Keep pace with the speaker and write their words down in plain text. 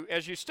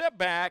as you step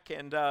back,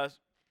 and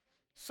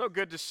so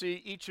good to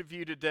see each of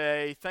you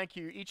today. Thank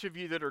you, each of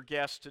you that are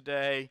guests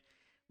today.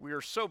 We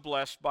are so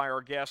blessed by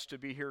our guests to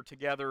be here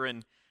together,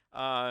 and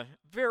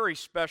very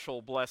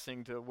special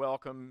blessing to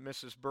welcome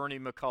Mrs. Bernie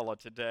McCullough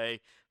today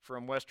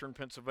from Western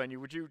Pennsylvania.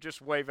 Would you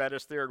just wave at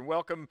us there and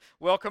welcome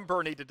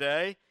Bernie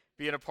today,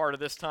 being a part of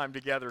this time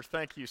together.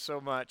 Thank you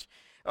so much.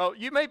 Oh,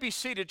 you may be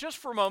seated just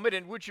for a moment,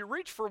 and would you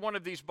reach for one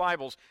of these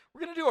Bibles?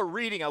 We're going to do a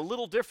reading a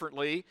little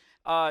differently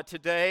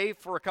today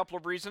for a couple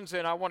of reasons,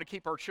 and I want to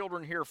keep our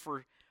children here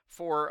for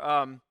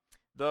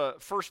the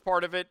first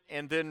part of it,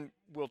 and then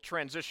we'll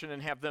transition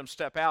and have them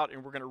step out,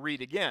 and we're going to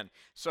read again.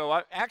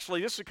 So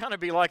actually, this would kind of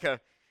be like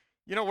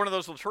one of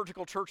those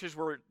liturgical churches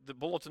where the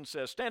bulletin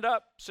says, stand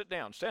up, sit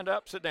down, stand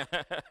up, sit down.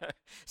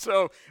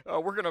 So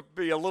we're going to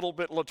be a little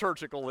bit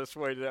liturgical this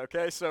way today,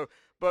 okay?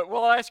 But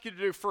what I'll ask you to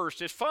do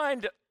first is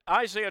find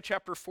Isaiah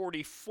chapter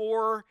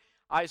 44,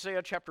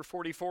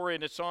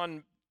 and it's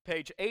on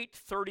page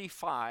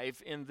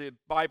 835 in the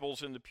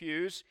Bibles in the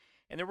pews,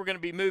 and then we're going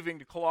to be moving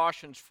to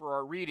Colossians for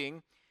our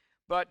reading.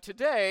 But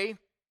today,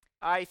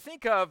 I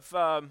think of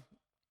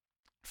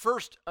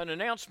first an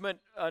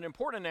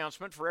important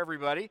announcement for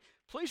everybody.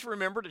 Please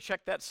remember to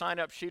check that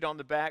sign-up sheet on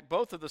the back,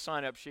 both of the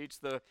sign-up sheets.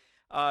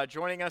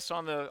 Joining us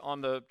on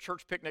the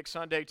church picnic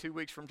Sunday 2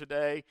 weeks from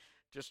today.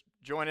 Just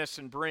join us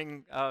and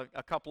bring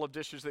a couple of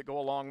dishes that go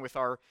along with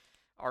our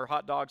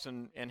hot dogs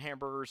and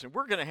hamburgers, and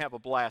we're going to have a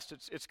blast.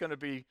 It's going to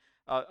be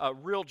a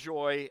real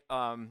joy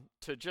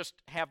to just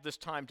have this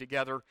time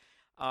together.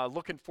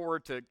 Looking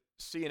forward to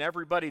seeing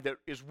everybody that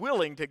is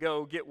willing to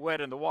go get wet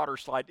in the water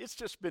slide. It's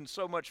just been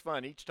so much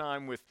fun each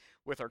time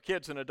with our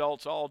kids and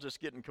adults all just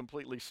getting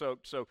completely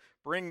soaked. So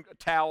bring a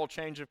towel,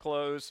 change of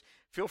clothes.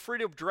 Feel free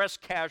to dress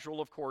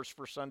casual, of course,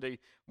 for Sunday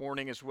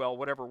morning as well,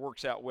 whatever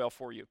works out well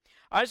for you.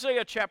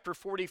 Isaiah chapter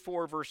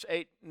 44, verse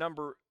 8,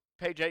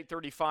 page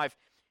 835,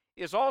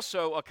 is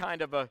also a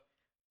kind of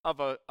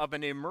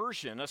an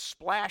immersion, a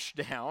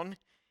splashdown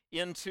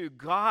into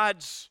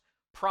God's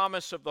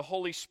promise of the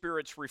Holy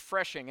Spirit's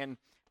refreshing. And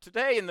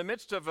today, in the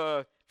midst of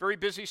a very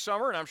busy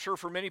summer, and I'm sure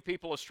for many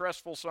people a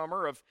stressful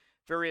summer of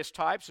various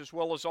types, as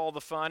well as all the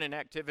fun and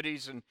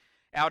activities and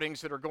outings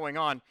that are going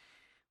on,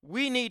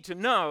 we need to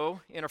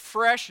know in a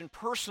fresh and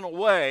personal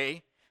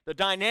way the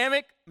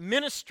dynamic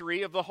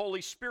ministry of the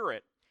Holy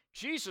Spirit.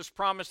 Jesus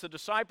promised the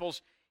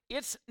disciples,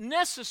 it's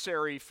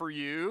necessary for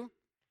you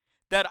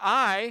that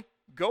I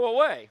go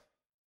away.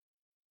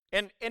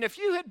 And if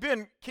you had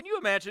been, can you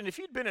imagine if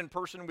you'd been in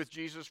person with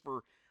Jesus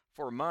for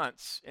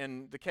months,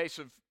 in the case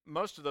of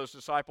most of those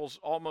disciples,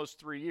 almost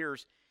 3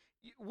 years,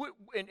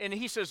 and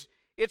he says,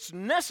 it's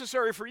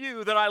necessary for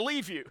you that I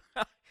leave you.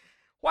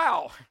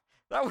 Wow,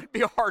 that would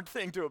be a hard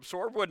thing to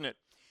absorb, wouldn't it?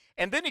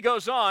 And then he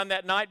goes on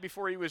that night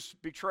before he was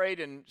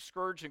betrayed and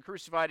scourged and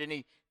crucified,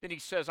 and then he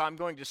says, I'm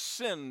going to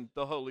send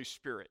the Holy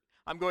Spirit.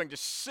 I'm going to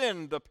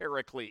send the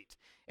Paraclete,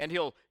 and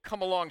he'll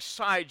come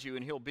alongside you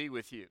and he'll be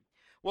with you.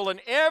 Well,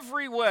 in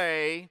every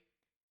way,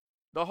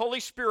 the Holy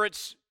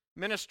Spirit's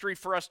ministry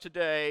for us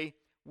today,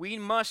 we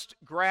must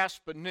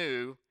grasp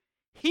anew.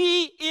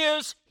 He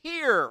is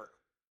here.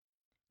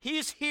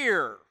 He's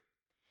here.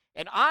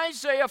 And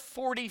Isaiah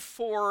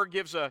 44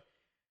 gives a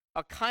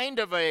kind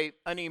of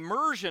an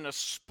immersion, a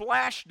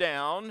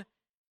splashdown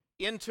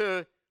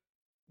into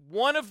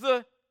one of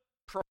the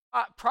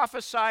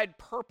prophesied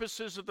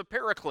purposes of the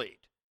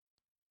Paraclete.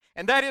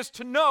 And that is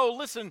to know,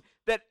 listen,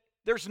 that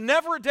there's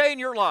never a day in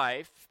your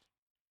life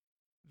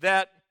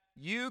that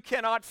you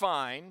cannot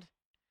find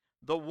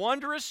the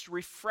wondrous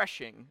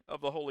refreshing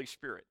of the Holy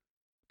Spirit.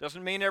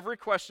 Doesn't mean every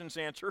question's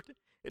answered.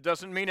 It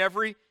doesn't mean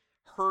every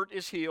hurt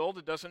is healed.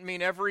 It doesn't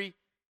mean every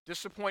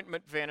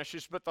disappointment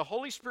vanishes. But the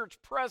Holy Spirit's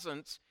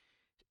presence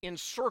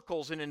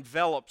encircles and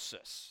envelops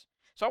us.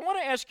 So I want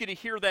to ask you to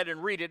hear that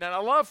and read it. And I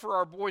love for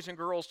our boys and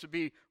girls to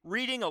be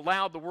reading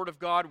aloud the Word of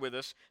God with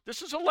us.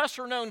 This is a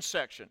lesser-known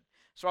section.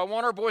 So I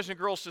want our boys and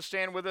girls to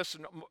stand with us,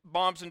 and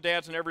moms and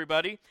dads and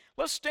everybody.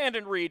 Let's stand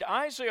and read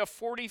Isaiah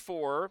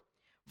 44,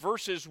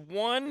 verses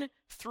 1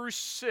 through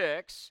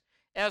 6,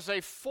 as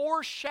a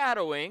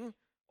foreshadowing,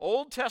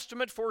 Old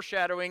Testament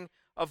foreshadowing,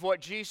 of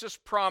what Jesus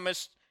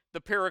promised the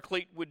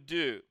Paraclete would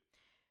do.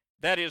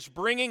 That is,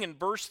 bringing, in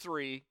verse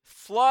 3,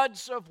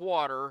 floods of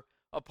water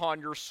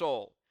upon your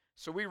soul.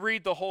 So we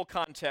read the whole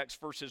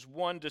context, verses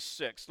 1 to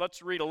 6.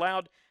 Let's read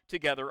aloud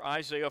together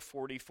Isaiah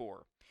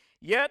 44.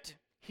 Yet,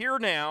 hear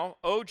now,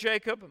 O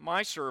Jacob,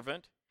 my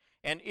servant,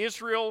 and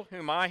Israel,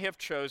 whom I have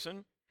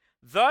chosen.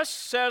 Thus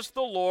says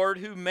the Lord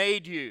who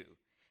made you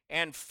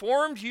and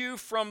formed you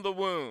from the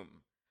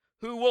womb,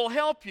 who will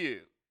help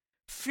you.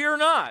 Fear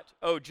not,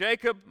 O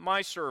Jacob,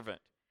 my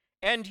servant,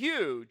 and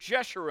you,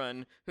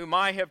 Jeshurun, whom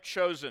I have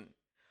chosen.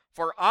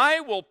 For I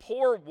will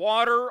pour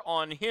water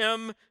on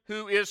him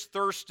who is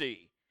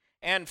thirsty,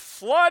 and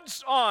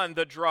floods on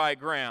the dry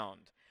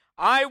ground.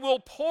 I will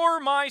pour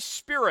my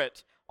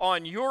spirit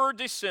on your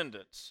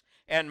descendants,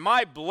 and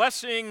my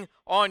blessing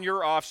on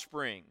your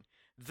offspring.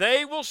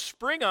 They will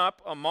spring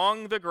up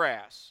among the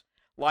grass,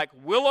 like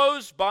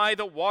willows by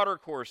the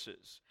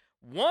watercourses.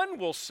 One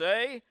will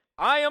say,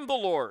 I am the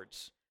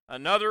Lord's.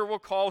 Another will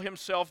call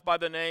himself by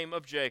the name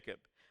of Jacob.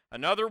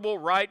 Another will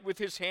write with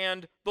his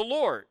hand the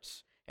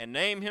Lord's, and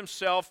name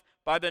himself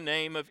by the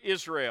name of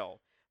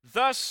Israel.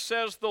 Thus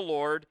says the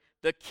Lord,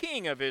 the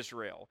King of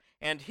Israel,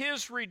 and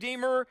his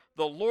Redeemer,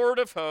 the Lord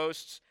of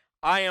hosts,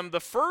 I am the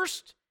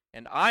first,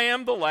 and I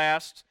am the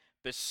last.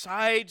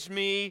 Besides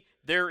me,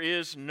 there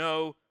is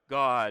no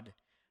God.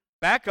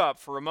 Back up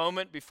for a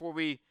moment before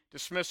we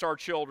dismiss our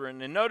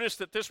children, and notice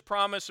that this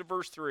promise of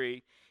verse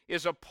 3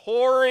 is a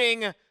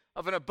pouring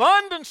of an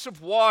abundance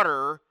of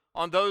water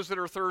on those that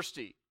are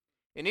thirsty.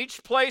 In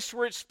each place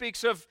where it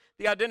speaks of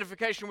the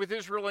identification with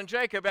Israel and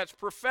Jacob, that's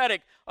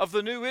prophetic of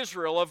the new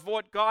Israel, of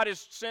what God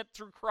has sent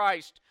through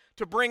Christ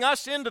to bring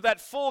us into that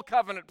full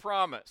covenant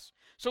promise.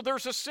 So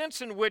there's a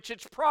sense in which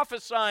it's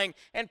prophesying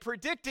and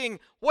predicting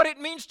what it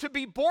means to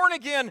be born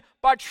again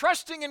by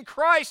trusting in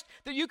Christ,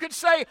 that you could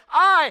say,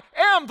 I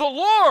am the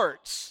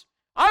Lord's.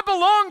 I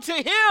belong to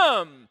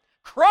Him.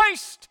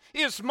 Christ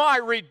is my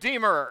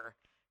Redeemer.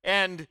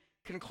 And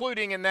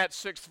concluding in that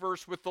 6th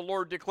verse with the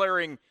Lord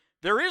declaring,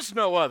 there is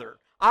no other.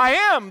 I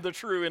am the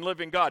true and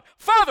living God,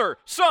 Father,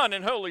 Son,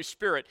 and Holy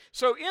Spirit.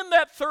 So in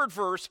that 3rd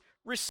verse,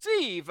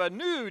 receive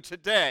anew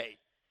today.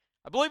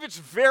 I believe it's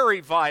very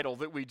vital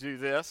that we do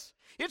this.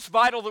 It's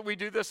vital that we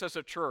do this as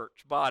a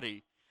church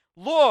body.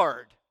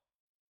 Lord,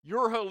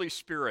 your Holy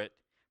Spirit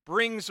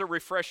brings a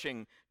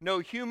refreshing no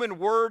human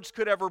words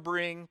could ever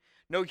bring,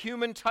 no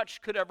human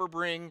touch could ever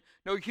bring,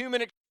 no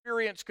human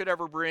experience could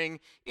ever bring.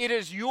 It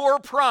is your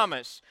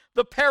promise,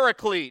 the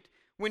Paraclete,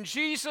 when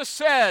Jesus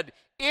said,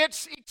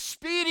 it's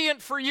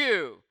expedient for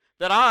you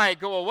that I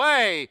go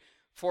away,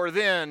 for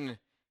then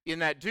in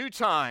that due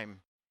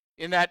time,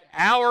 in that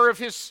hour of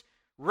His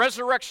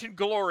resurrection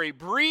glory,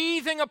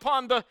 breathing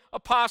upon the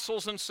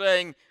apostles and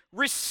saying,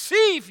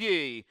 receive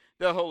ye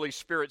the Holy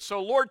Spirit.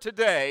 So Lord,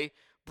 today,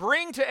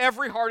 bring to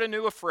every heart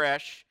anew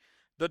afresh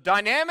the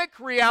dynamic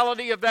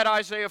reality of that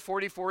Isaiah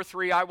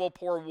 44:3, I will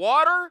pour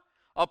water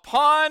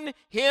upon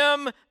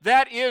him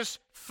that is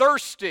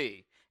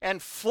thirsty,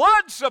 and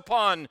floods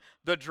upon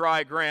the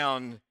dry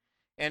ground.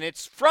 And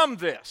it's from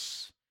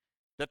this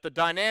that the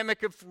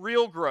dynamic of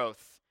real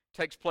growth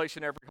takes place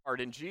in every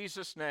heart. In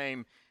Jesus'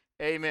 name,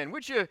 amen.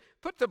 Would you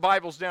put the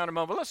Bibles down a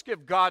moment? Let's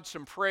give God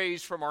some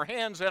praise from our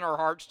hands and our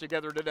hearts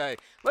together today.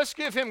 Let's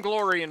give Him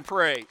glory and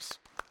praise.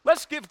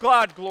 Let's give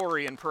God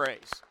glory and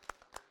praise.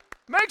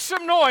 Make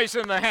some noise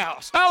in the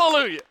house.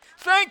 Hallelujah.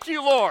 Thank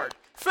you, Lord.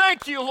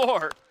 Thank you,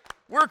 Lord.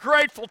 We're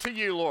grateful to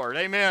you, Lord.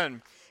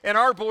 Amen. And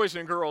our boys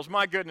and girls,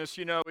 my goodness,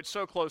 you know, it's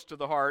so close to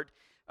the heart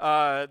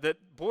that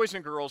boys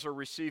and girls are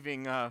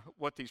receiving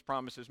what these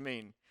promises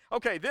mean.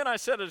 Okay, then I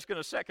said it's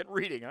going to second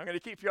reading. I'm going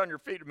to keep you on your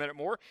feet a minute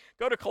more.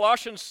 Go to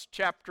Colossians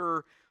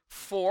chapter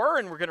 4,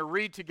 and we're going to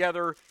read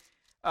together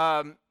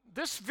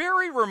this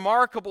very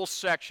remarkable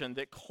section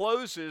that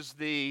closes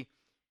the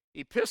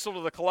epistle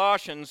to the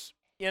Colossians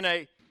in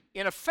a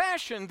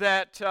fashion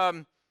that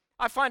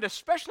I find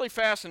especially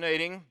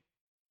fascinating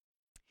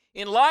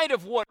in light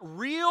of what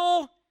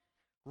real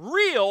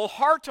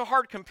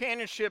heart-to-heart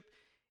companionship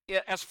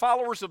as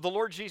followers of the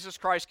Lord Jesus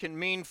Christ can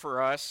mean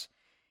for us.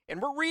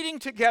 And we're reading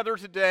together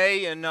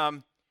today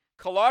in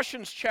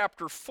Colossians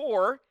chapter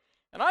 4,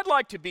 and I'd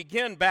like to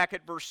begin back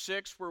at verse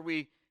 6 where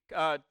we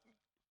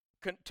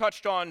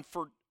touched on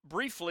for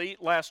briefly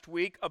last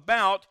week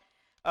about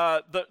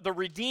the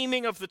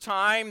redeeming of the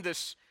time,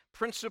 this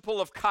principle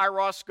of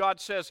kairos.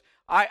 God says,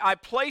 I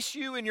place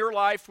you in your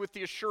life with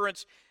the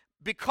assurance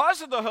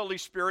because of the Holy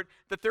Spirit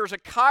that there's a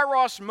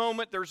kairos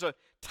moment, there's a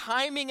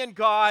timing in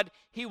God.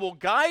 He will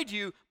guide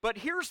you. But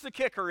here's the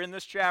kicker in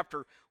this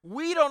chapter.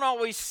 We don't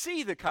always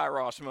see the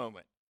kairos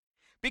moment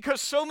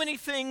because so many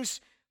things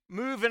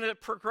move in a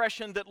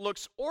progression that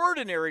looks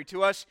ordinary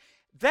to us.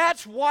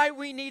 That's why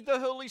we need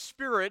the Holy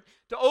Spirit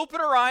to open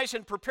our eyes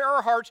and prepare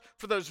our hearts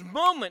for those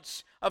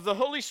moments of the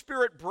Holy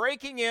Spirit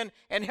breaking in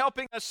and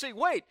helping us see,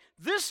 wait,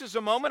 this is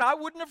a moment I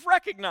wouldn't have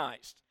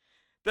recognized.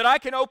 That I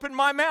can open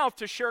my mouth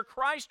to share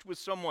Christ with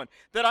someone.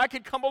 That I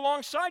can come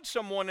alongside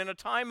someone in a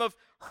time of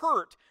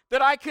hurt.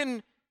 That I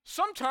can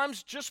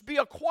sometimes just be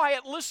a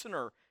quiet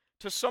listener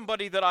to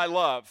somebody that I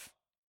love.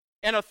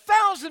 And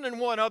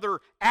 1,001 other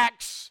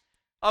acts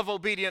of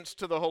obedience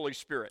to the Holy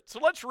Spirit.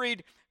 So let's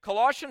read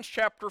Colossians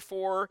chapter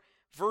 4,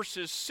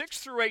 verses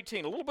 6 through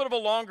 18. A little bit of a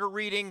longer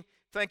reading.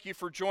 Thank you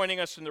for joining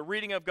us in the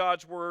reading of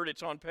God's Word.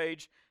 It's on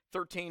page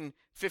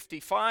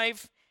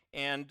 1355.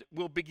 And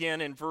we'll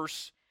begin in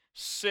verse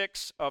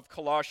 6 of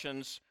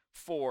Colossians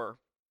 4.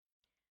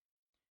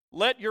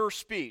 Let your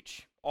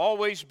speech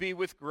always be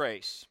with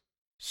grace,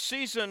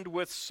 seasoned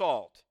with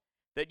salt,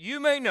 that you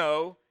may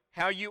know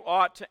how you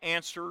ought to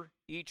answer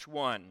each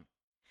one.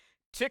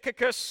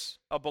 Tychicus,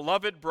 a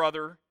beloved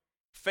brother,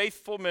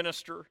 faithful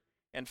minister,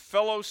 and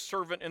fellow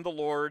servant in the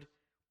Lord,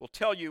 will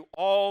tell you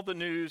all the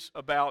news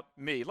about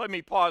me. Let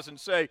me pause and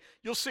say,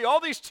 you'll see all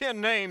these 10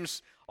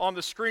 names on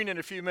the screen in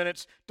a few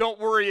minutes. Don't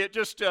worry,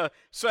 just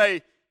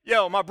say,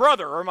 my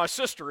brother or my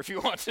sister if you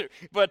want to.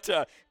 But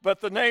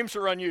the names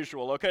are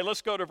unusual. Okay,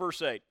 let's go to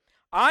verse 8.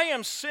 I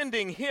am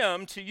sending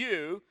him to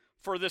you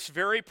for this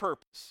very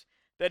purpose,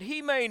 that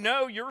he may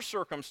know your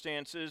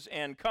circumstances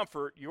and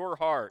comfort your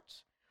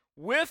hearts.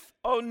 With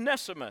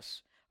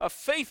Onesimus, a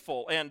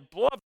faithful and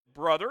beloved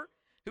brother,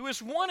 who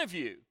is one of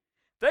you,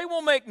 they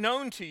will make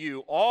known to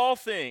you all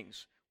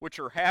things which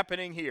are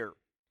happening here.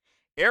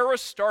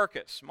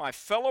 Aristarchus, my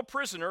fellow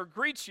prisoner,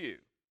 greets you,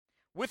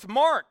 with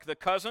Mark, the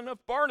cousin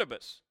of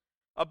Barnabas,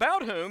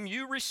 about whom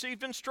you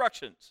received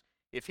instructions.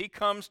 If he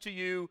comes to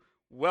you,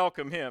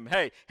 welcome him.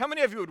 Hey, how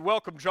many of you would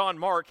welcome John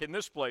Mark in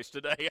this place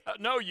today? I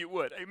know you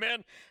would.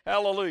 Amen.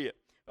 Hallelujah.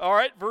 All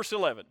right, verse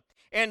 11.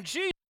 And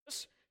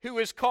Jesus, who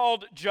is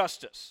called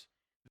Justus.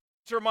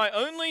 These are my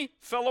only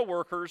fellow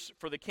workers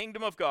for the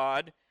kingdom of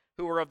God,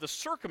 who are of the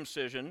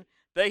circumcision.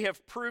 They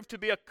have proved to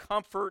be a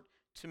comfort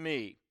to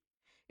me.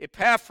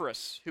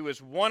 Epaphras, who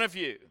is one of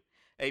you,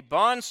 a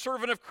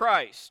bondservant of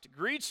Christ,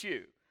 greets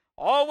you,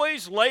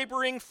 always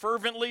laboring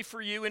fervently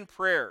for you in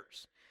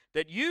prayers,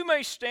 that you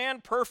may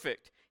stand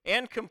perfect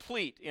and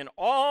complete in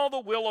all the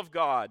will of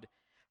God.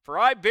 For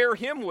I bear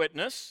him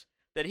witness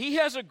that he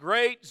has a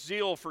great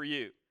zeal for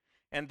you,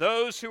 and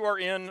those who are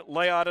in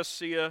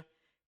Laodicea,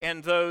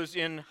 and those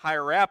in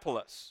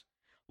Hierapolis.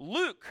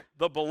 Luke,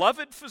 the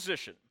beloved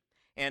physician,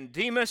 and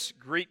Demas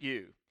greet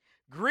you.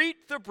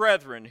 Greet the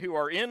brethren who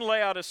are in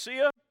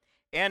Laodicea,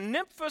 and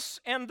Nymphas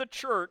and the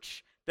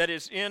church that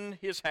is in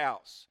his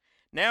house.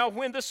 Now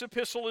when this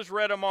epistle is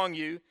read among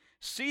you,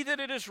 see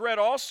that it is read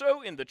also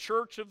in the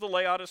church of the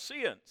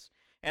Laodiceans,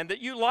 and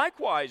that you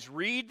likewise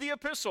read the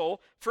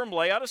epistle from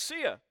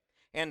Laodicea,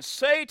 and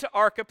say to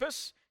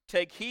Archippus,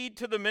 take heed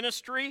to the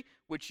ministry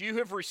which you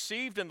have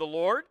received in the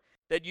Lord,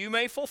 that you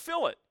may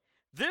fulfill it.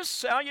 This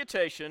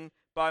salutation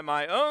by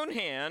my own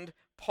hand,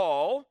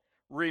 Paul.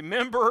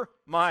 Remember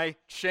my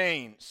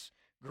chains.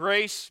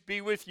 Grace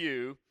be with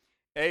you.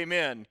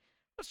 Amen.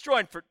 Let's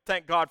join for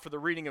thank God for the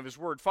reading of his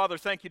word. Father,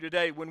 thank you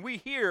today. When we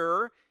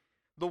hear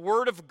the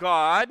word of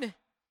God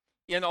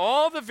in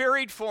all the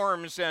varied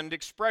forms and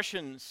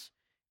expressions,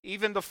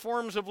 even the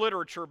forms of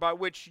literature by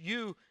which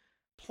you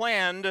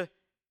planned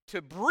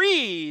to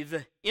breathe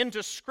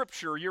into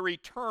Scripture your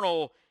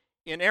eternal,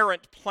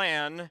 inerrant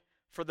plan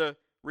for the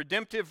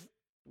redemptive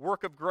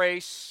work of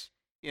grace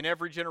in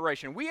every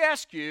generation. We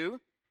ask you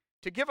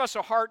to give us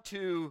a heart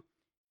to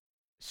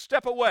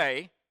step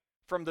away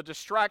from the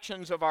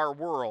distractions of our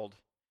world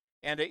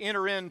and to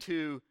enter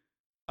into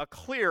a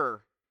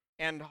clear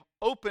and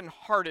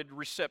open-hearted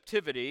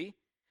receptivity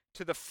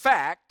to the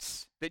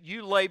facts that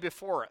you lay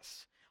before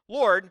us.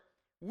 Lord,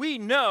 we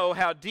know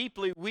how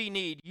deeply we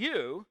need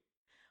you,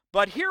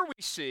 but here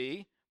we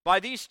see by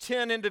these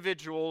 10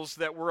 individuals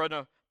that were in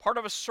a part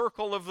of a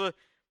circle of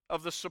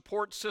the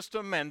support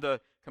system and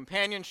the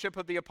companionship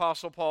of the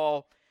Apostle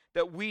Paul,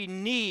 that we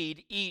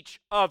need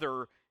each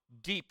other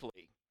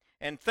deeply.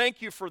 And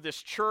thank you for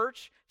this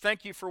church.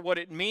 Thank you for what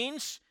it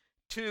means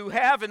to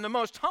have, in the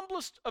most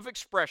humblest of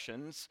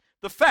expressions,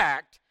 the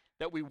fact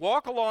that we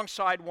walk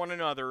alongside one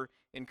another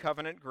in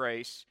covenant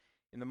grace.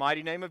 In the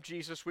mighty name of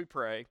Jesus we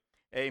pray.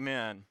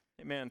 Amen.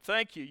 Amen.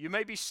 Thank you. You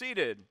may be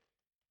seated.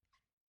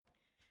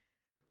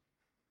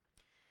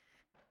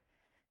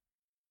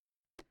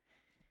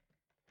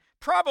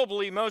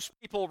 Probably most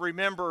people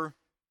remember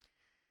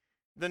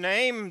the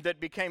name that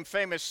became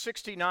famous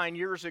 69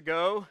 years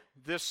ago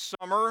this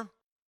summer,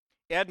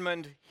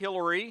 Edmund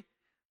Hillary,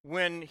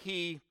 when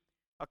he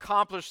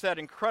accomplished that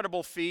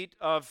incredible feat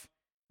of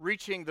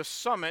reaching the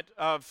summit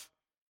of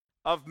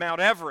Mount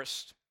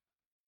Everest.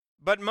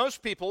 But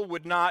most people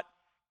would not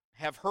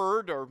have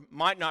heard or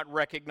might not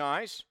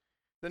recognize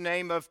the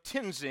name of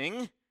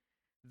Tenzing,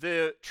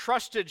 the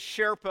trusted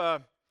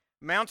Sherpa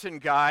mountain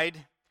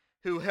guide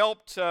who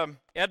helped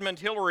Edmund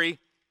Hillary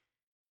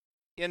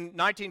in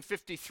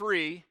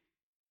 1953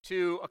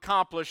 to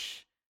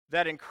accomplish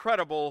that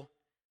incredible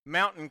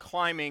mountain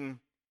climbing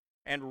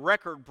and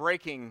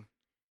record-breaking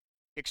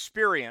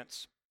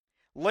experience.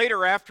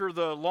 Later, after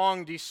the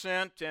long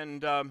descent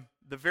and the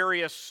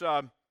various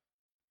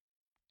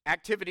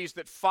activities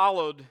that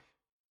followed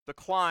the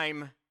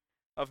climb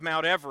of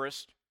Mount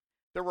Everest,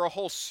 there were a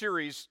whole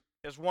series,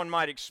 as one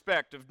might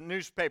expect, of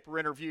newspaper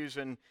interviews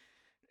and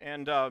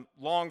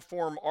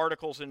long-form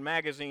articles in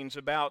magazines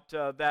about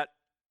that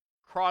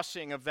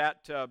crossing of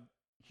that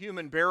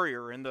human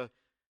barrier and the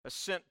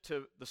ascent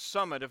to the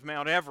summit of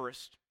Mount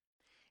Everest.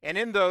 And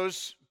in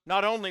those,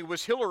 not only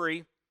was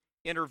Hillary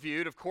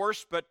interviewed, of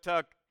course, but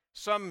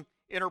some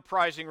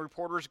enterprising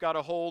reporters got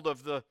a hold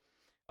of the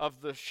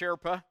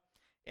Sherpa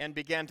and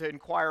began to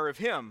inquire of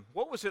him,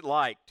 what was it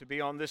like to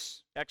be on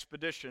this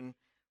expedition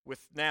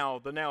with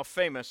the now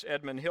famous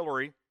Edmund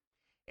Hillary?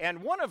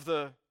 And one of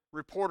the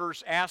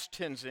reporters asked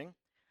Tenzing,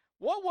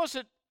 what was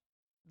it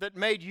that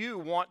made you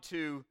want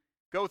to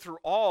go through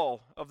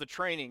all of the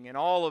training and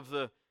all of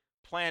the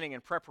planning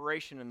and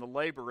preparation and the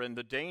labor and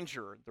the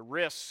danger, the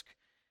risk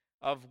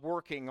of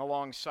working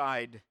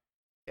alongside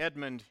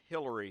Edmund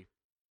Hillary?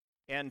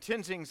 And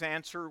Tenzing's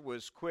answer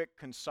was quick,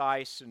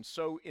 concise, and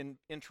so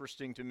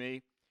interesting to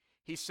me.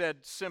 He said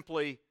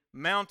simply,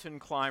 mountain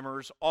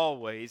climbers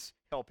always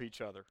help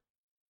each other.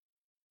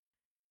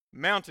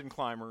 Mountain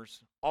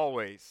climbers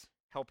always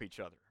help each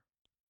other.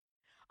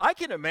 I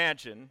can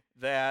imagine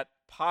that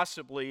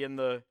possibly in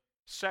the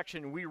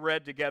section we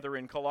read together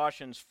in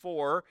Colossians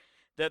 4,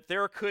 that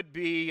there could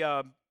be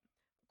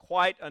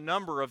quite a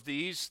number of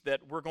these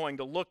that we're going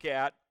to look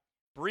at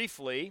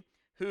briefly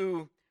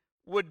who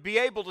would be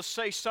able to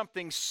say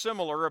something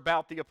similar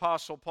about the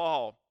Apostle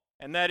Paul,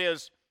 and that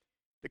is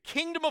the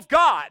kingdom of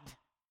God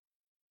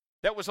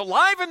that was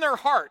alive in their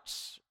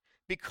hearts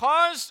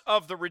because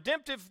of the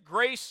redemptive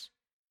grace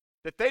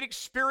that they'd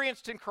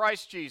experienced in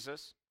Christ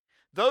Jesus.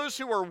 Those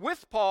who were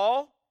with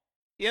Paul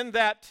in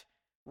that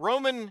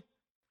Roman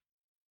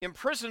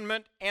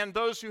imprisonment, and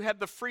those who had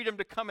the freedom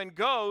to come and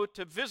go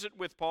to visit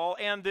with Paul,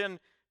 and then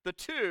the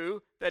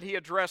two that he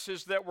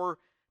addresses that were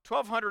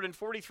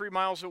 1,243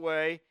 miles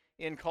away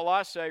in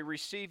Colossae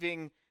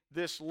receiving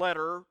this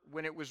letter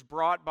when it was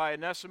brought by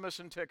Onesimus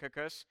and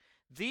Tychicus.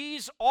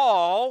 These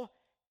all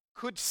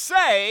could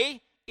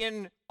say,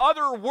 in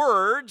other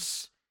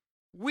words,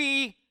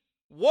 we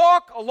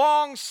walk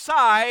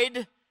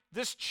alongside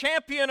this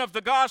champion of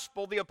the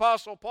gospel, the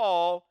Apostle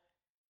Paul,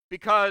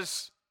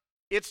 because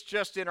it's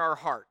just in our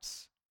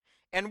hearts.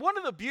 And one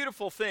of the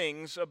beautiful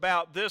things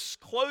about this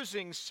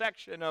closing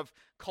section of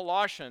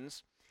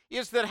Colossians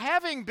is that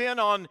having been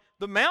on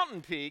the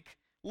mountain peak,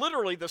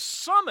 literally the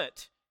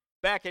summit,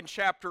 back in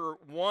chapter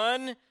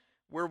 1,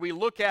 where we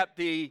look at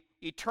the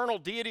eternal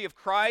deity of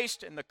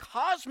Christ and the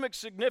cosmic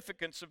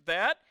significance of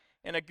that.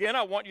 And again,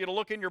 I want you to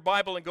look in your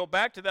Bible and go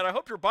back to that. I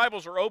hope your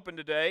Bibles are open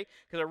today,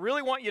 because I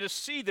really want you to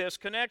see this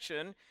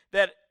connection,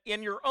 that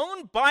in your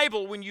own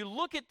Bible, when you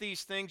look at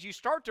these things, you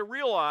start to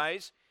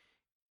realize,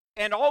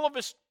 and all of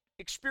us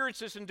experience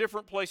this in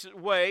different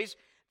ways,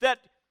 that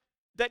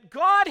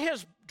God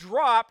has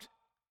dropped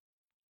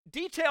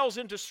details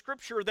into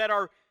Scripture that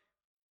are,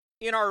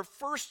 in our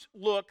first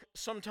look,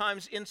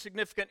 sometimes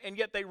insignificant, and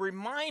yet they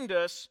remind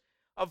us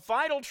of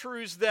vital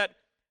truths that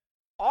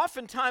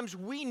oftentimes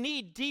we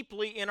need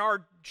deeply in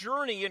our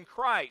journey in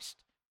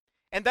Christ.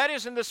 And that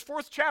is in this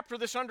 4th chapter,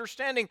 this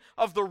understanding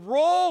of the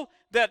role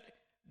that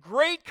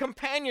great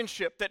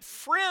companionship, that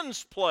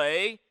friends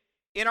play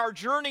in our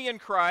journey in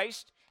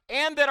Christ,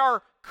 and that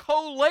our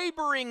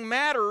co-laboring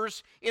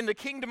matters in the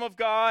kingdom of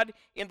God,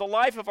 in the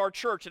life of our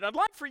church. And I'd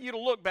like for you to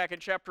look back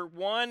in chapter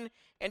 1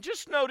 and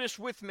just notice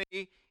with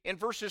me in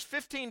verses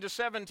 15 to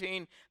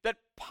 17 that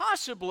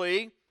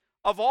possibly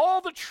of all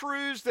the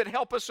truths that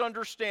help us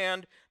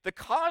understand the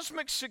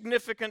cosmic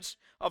significance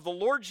of the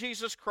Lord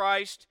Jesus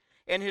Christ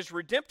and his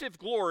redemptive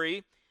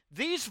glory,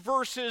 these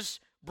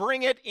verses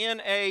bring it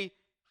in a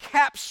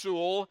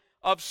capsule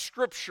of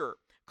Scripture.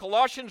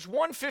 Colossians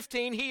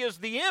 1:15, he is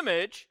the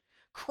image.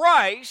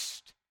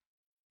 Christ,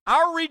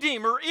 our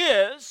Redeemer,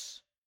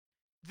 is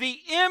the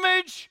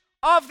image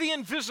of the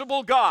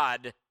invisible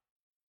God,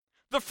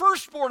 the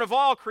firstborn of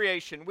all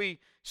creation. We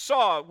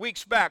saw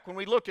weeks back when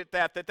we looked at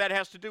that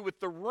has to do with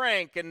the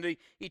rank and the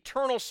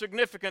eternal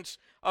significance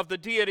of the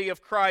deity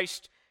of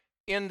Christ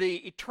in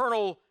the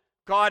eternal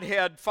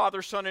Godhead,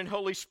 Father, Son, and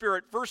Holy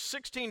Spirit. Verse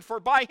 16, for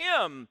by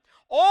him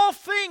all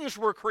things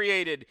were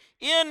created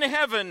in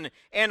heaven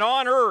and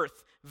on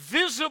earth,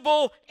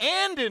 visible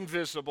and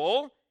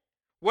invisible,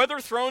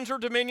 whether thrones or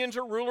dominions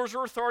or rulers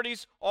or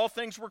authorities, all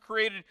things were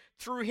created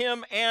through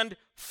him and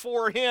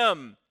for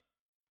him.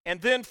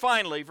 And then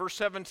finally, verse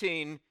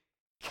 17,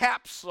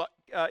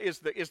 is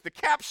the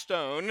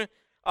capstone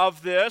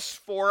of this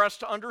for us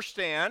to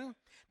understand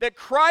that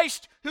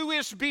Christ, who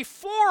is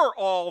before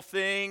all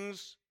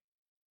things,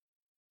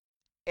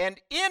 and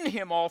in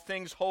him all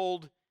things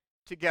hold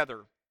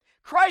together.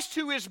 Christ,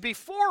 who is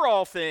before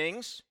all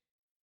things,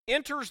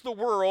 enters the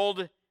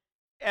world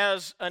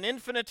as an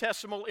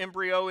infinitesimal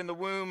embryo in the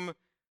womb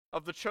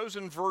of the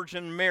chosen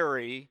Virgin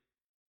Mary,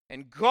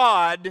 and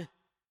God,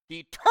 the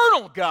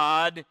eternal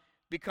God,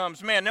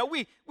 becomes man. Now,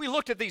 we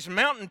looked at these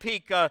mountain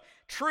peak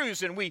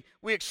truths, and we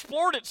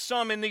explored it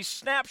some in these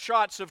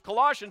snapshots of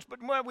Colossians,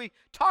 but when we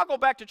toggle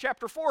back to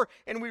chapter 4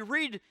 and we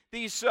read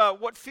these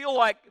what feel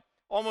like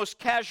almost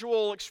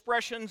casual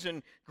expressions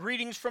and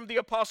greetings from the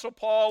Apostle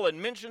Paul and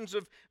mentions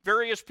of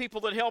various people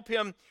that help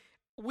him,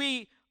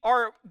 we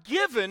are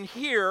given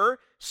here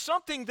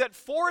something that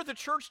for the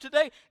church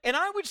today, and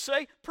I would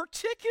say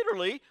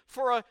particularly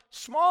for a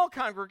small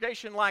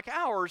congregation like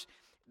ours,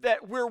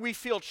 that where we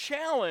feel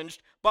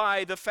challenged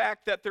by the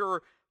fact that there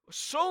are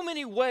so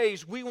many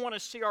ways we want to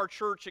see our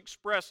church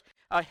express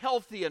a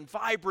healthy and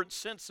vibrant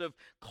sense of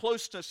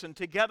closeness and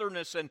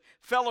togetherness and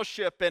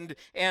fellowship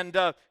and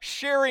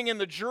sharing in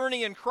the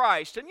journey in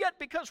Christ. And yet,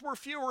 because we're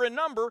fewer in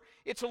number,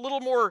 it's a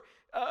little more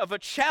of a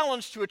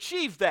challenge to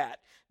achieve that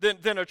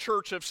than a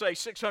church of, say,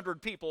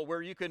 600 people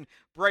where you can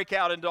break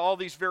out into all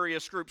these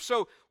various groups.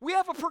 So we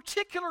have a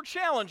particular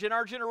challenge in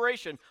our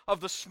generation of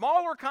the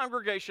smaller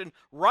congregation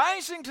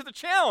rising to the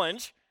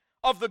challenge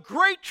of the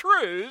great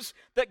truths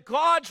that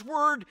God's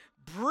Word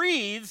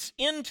breathes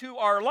into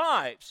our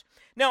lives.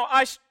 Now,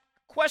 I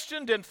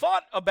questioned and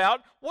thought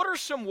about what are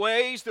some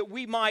ways that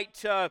we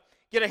might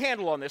get a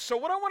handle on this. So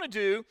what I want to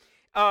do,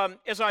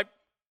 as I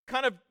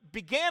kind of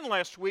began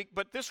last week,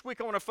 but this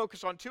week I want to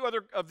focus on two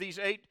other of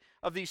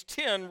these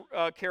 10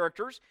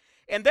 characters,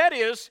 and that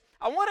is,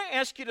 I want to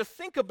ask you to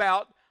think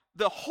about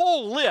the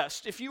whole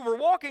list. If you were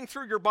walking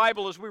through your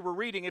Bible as we were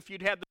reading, if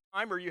you'd had the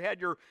time or you had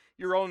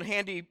your own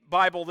handy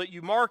Bible that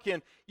you mark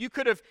in, you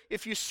could have,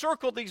 if you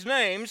circled these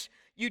names,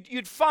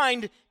 you'd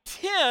find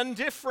 10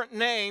 different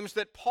names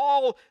that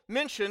Paul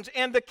mentions.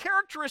 And the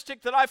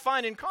characteristic that I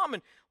find in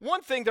common,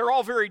 one thing, they're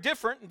all very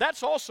different.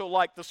 That's also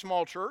like the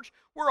small church.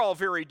 We're all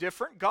very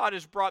different. God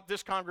has brought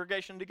this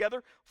congregation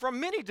together from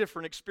many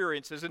different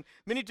experiences and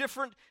many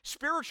different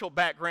spiritual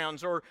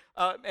backgrounds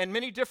and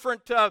many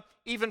different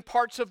even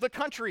parts of the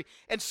country.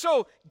 And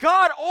so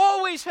God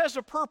always has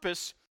a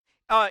purpose.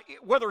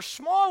 Whether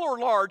small or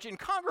large, in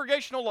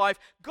congregational life,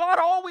 God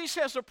always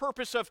has a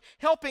purpose of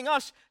helping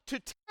us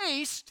to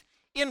taste,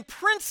 in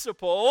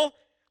principle,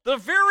 the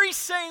very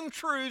same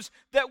truths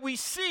that we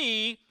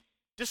see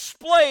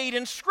displayed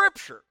in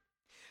Scripture.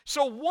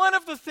 So one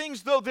of the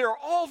things, though they're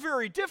all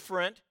very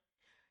different,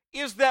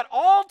 is that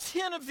all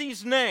 10 of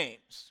these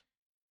names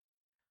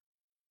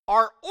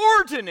are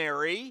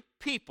ordinary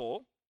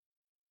people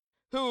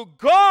who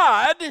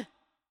God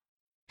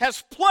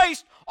has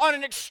placed on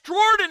an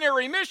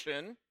extraordinary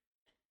mission,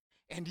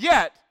 and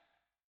yet,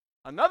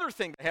 another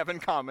thing they have in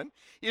common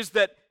is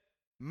that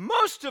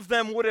most of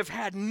them would have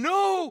had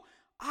no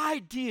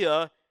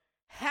idea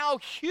how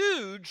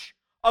huge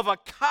of a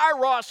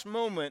kairos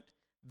moment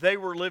they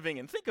were living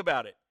in. Think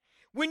about it.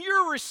 When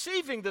you're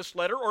receiving this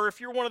letter, or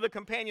if you're one of the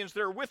companions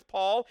there with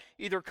Paul,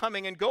 either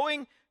coming and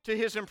going to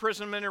his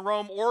imprisonment in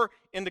Rome, or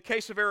in the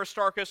case of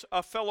Aristarchus,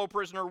 a fellow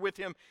prisoner with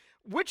him,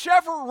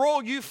 whichever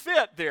role you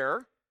fit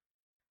there,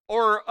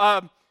 or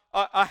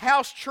a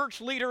house church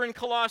leader in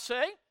Colossae,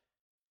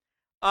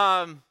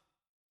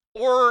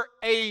 or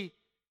a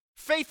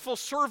faithful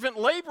servant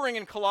laboring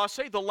in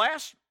Colossae, the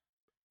last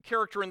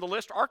character in the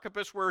list,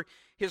 Archippus, where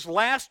his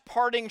last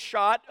parting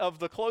shot of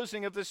the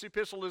closing of this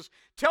epistle is,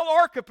 tell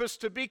Archippus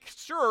to be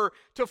sure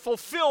to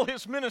fulfill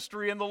his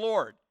ministry in the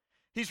Lord.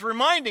 He's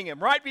reminding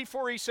him right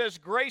before he says,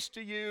 grace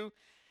to you,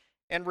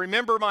 and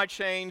remember my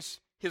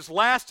chains. His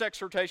last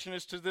exhortation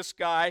is to this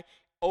guy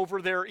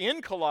over there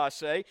in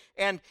Colossae,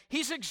 and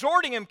he's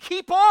exhorting him,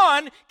 keep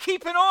on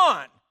keeping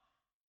on.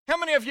 How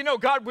many of you know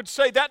God would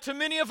say that to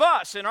many of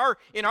us in our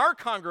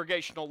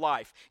congregational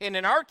life, and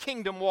in our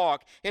kingdom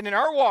walk, and in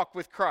our walk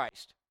with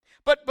Christ?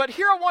 But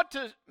here I want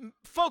to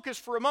focus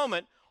for a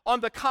moment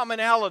on the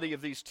commonality of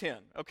these 10,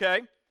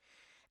 okay?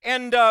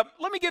 And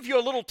let me give you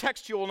a little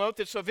textual note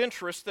that's of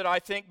interest that I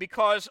think,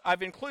 because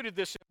I've included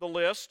this in the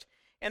list,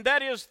 and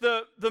that is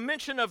the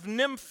mention of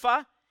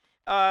Nympha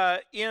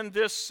in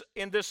this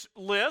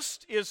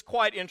list is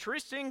quite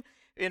interesting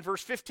in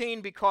verse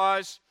 15,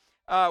 because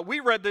we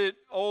read the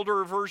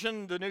older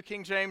version, the New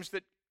King James,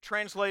 that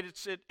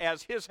translates it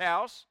as his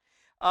house.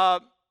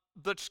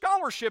 The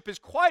scholarship is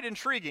quite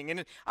intriguing,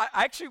 and I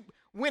actually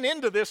went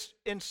into this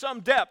in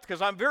some depth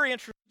because I'm very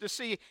interested to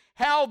see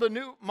how the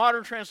new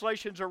modern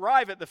translations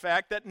arrive at the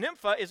fact that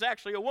Nympha is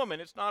actually a woman,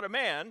 it's not a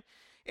man.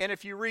 And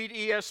if you read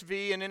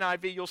ESV and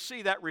NIV, you'll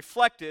see that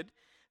reflected.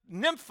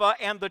 Nympha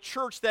and the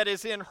church that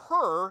is in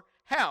her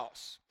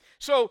house.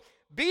 So,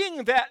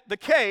 being that the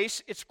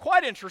case, it's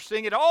quite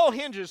interesting. It all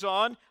hinges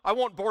on, I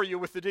won't bore you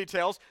with the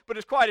details, but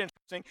it's quite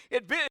interesting.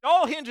 It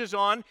all hinges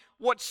on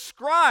what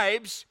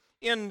scribes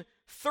in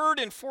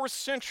 3rd and 4th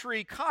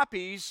century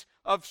copies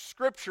of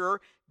Scripture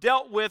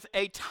dealt with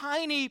a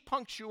tiny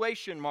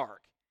punctuation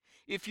mark.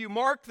 If you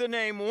mark the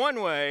name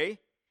one way,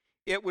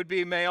 it would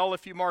be male.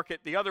 If you mark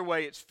it the other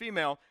way, it's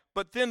female.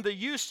 But then the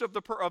use of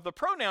the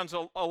pronouns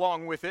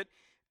along with it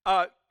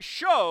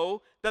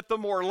show that the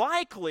more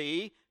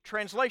likely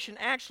translation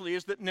actually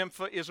is that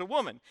Nympha is a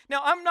woman.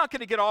 Now, I'm not going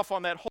to get off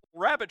on that whole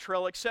rabbit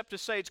trail except to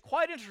say it's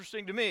quite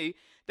interesting to me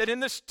that in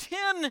this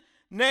 10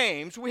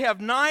 names, we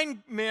have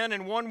 9 men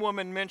and 1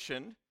 woman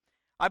mentioned.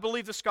 I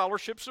believe the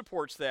scholarship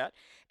supports that.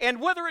 And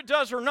whether it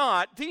does or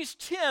not, these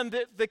 10,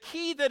 the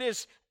key that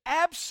is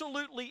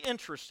absolutely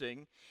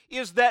interesting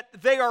is that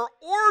they are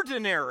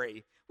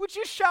ordinary. Would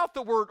you shout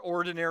the word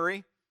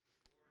ordinary?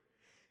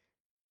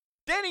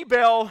 Danny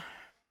Bell,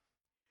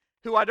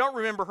 who I don't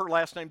remember her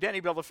last name, Danny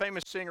Bell, the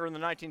famous singer in the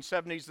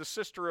 1970s, the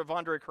sister of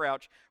Andre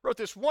Crouch, wrote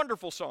this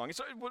wonderful song. It's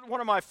one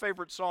of my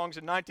favorite songs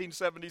in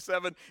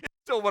 1977. It's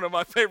still one of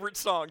my favorite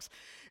songs.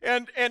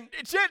 And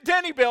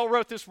Danny Bell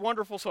wrote this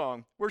wonderful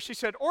song where she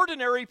said,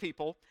 ordinary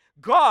people,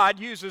 God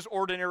uses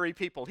ordinary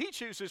people. He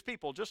chooses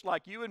people just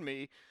like you and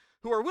me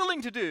who are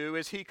willing to do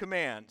as He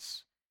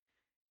commands.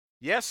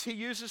 Yes, He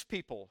uses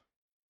people,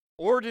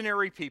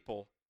 ordinary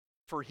people,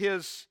 for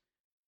His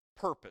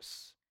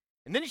purpose.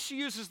 And then she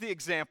uses the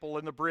example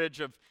in the bridge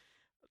of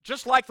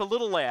just like the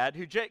little lad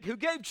who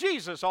gave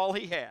Jesus all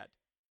he had.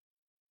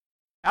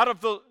 Out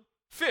of the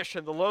fish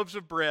and the loaves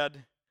of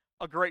bread,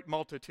 a great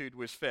multitude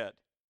was fed.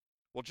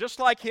 Well, just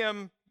like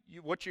him,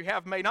 what you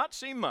have may not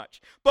seem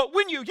much, but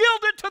when you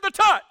yield it to the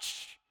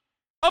touch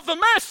of the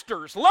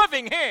Master's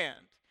loving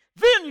hand,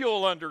 then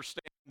you'll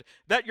understand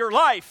that your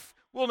life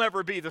will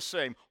never be the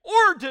same.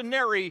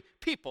 Ordinary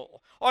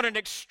people on an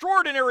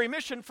extraordinary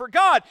mission for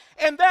God,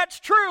 and that's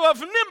true of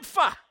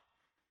Nympha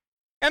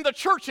and the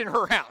church in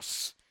her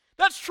house.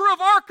 That's true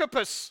of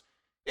Archippus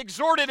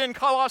exhorted in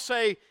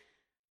Colossae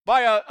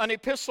by an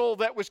epistle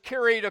that was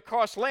carried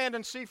across land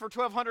and sea for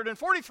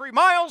 1,243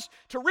 miles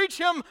to reach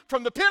him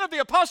from the pen of the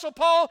Apostle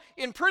Paul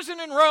in prison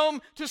in Rome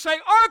to say,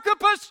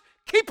 Archippus,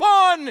 keep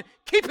on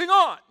keeping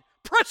on.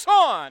 Press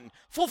on.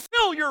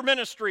 Fulfill your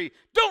ministry.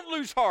 Don't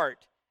lose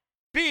heart.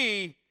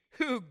 Be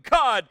who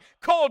God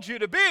called you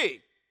to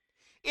be.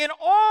 In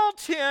all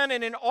 10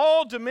 and in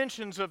all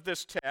dimensions of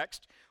this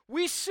text,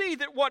 we see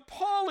that what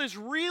Paul is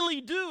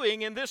really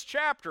doing in this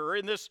chapter,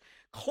 in this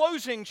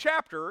closing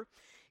chapter,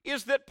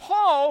 is that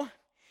Paul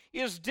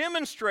is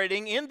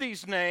demonstrating in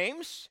these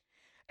names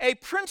a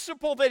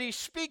principle that he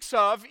speaks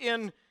of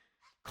in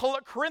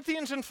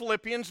Corinthians and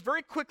Philippians.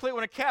 Very quickly, I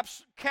want to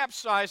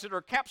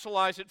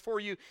capsulize it for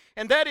you,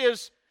 and that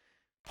is,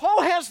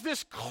 Paul has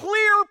this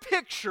clear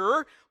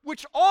picture,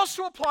 which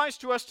also applies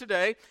to us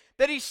today,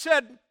 that he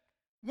said,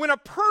 when a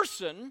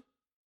person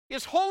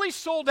is wholly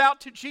sold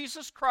out to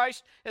Jesus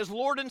Christ as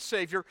Lord and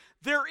Savior,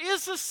 there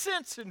is a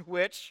sense in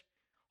which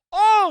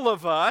all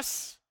of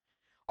us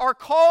are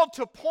called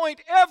to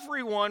point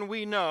everyone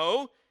we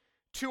know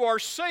to our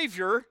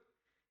Savior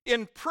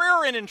in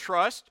prayer and in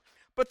trust,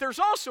 but there's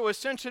also a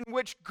sense in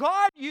which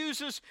God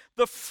uses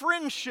the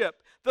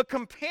friendship, the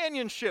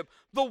companionship,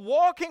 the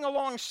walking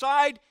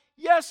alongside,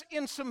 yes,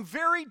 in some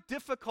very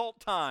difficult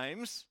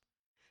times,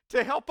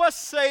 to help us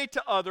say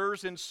to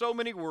others in so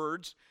many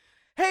words,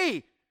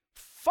 hey,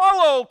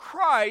 follow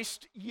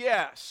Christ.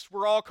 Yes,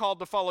 we're all called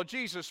to follow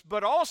Jesus,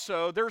 but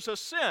also there's a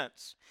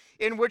sense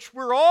in which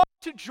we're all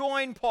to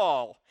join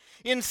Paul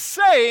in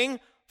saying,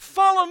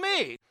 follow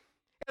me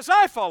as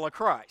I follow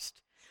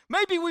Christ.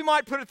 Maybe we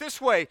might put it this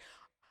way,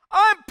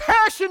 I'm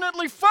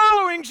passionately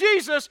following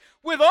Jesus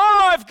with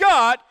all I've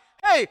got.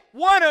 Hey,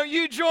 why don't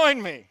you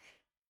join me?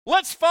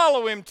 Let's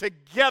follow him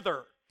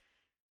together.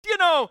 You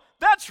know,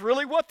 that's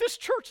really what this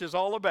church is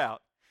all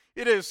about.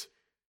 It is,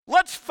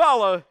 let's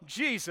follow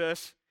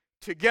Jesus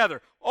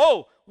together.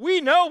 Oh,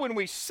 we know when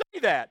we say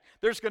that,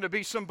 there's going to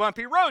be some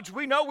bumpy roads.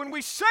 We know when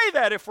we say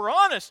that, if we're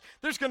honest,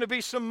 there's going to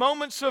be some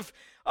moments of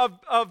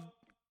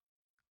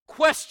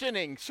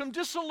questioning, some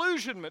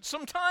disillusionment,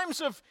 some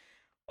times of,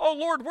 oh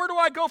Lord, where do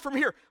I go from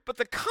here? But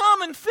the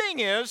common thing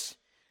is,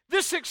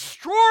 this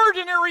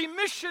extraordinary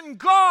mission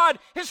God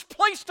has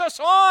placed us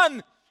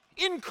on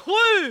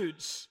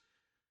includes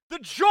the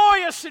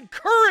joyous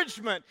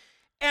encouragement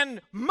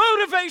and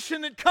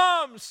motivation that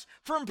comes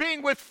from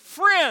being with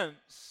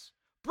friends,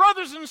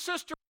 brothers and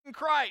sisters in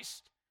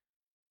Christ,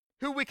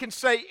 who we can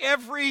say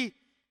every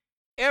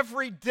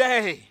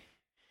day,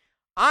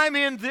 I'm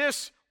in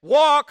this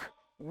walk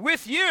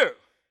with you.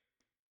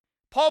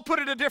 Paul put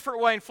it a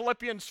different way in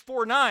Philippians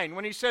 4:9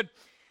 when he said,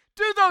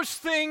 do those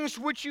things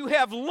which you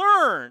have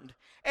learned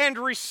and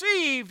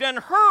received and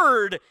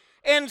heard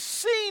and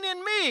seen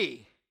in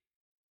me,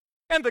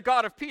 and the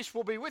God of peace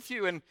will be with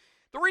you. And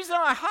the reason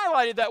I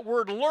highlighted that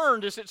word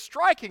learned is it's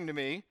striking to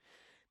me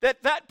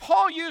that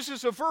Paul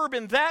uses a verb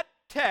in that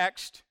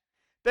text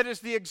that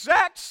is the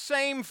exact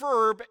same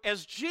verb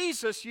as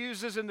Jesus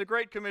uses in the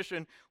Great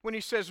Commission when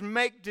he says,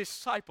 make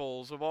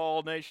disciples of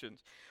all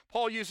nations.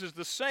 Paul uses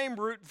the same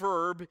root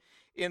verb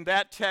in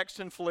that text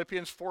in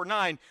Philippians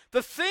 4:9.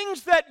 The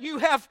things that you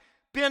have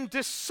been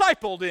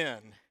discipled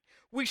in.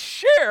 We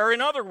share,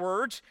 in other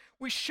words,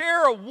 we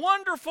share a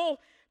wonderful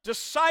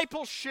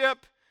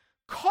discipleship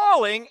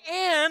calling,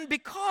 and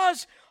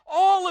because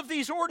all of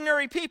these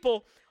ordinary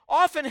people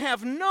often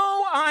have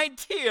no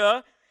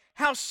idea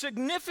how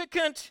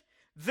significant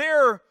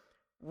their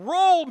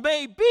role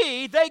may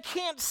be, they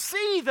can't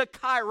see the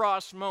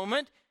kairos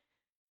moment,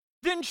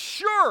 then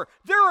sure,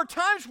 there are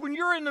times when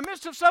you're in the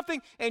midst of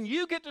something and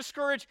you get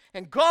discouraged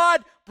and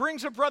God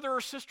brings a brother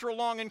or sister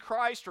along in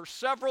Christ, or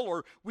several,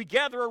 or we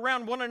gather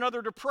around one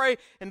another to pray,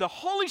 and the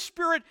Holy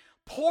Spirit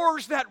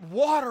pours that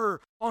water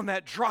on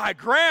that dry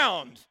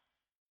ground.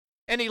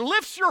 And he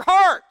lifts your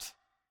heart.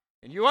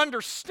 And you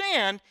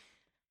understand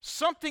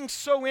something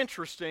so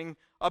interesting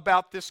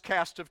about this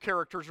cast of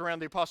characters around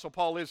the Apostle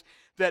Paul is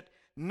that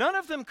none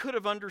of them could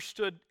have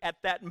understood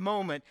at that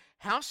moment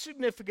how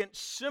significant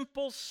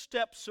simple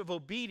steps of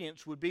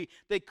obedience would be.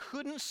 They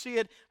couldn't see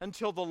it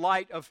until the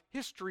light of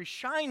history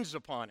shines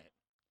upon it.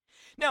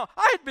 Now,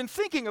 I had been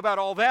thinking about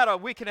all that a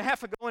week and a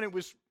half ago, and it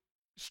was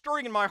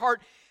stirring in my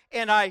heart,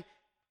 and I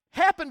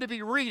happened to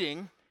be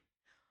reading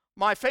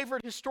my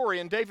favorite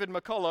historian, David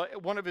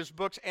McCullough, one of his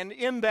books, and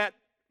in that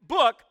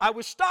book, I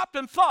was stopped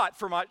and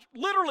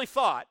literally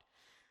thought,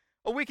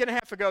 a week and a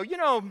half ago, you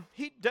know,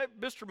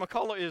 Mr.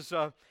 McCullough is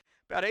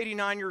about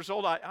 89 years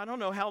old. I don't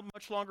know how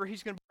much longer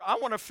he's going to be. I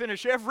want to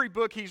finish every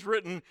book he's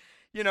written,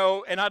 you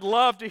know, and I'd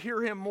love to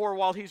hear him more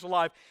while he's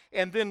alive.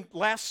 And then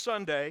last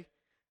Sunday,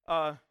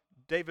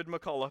 David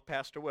McCullough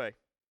passed away.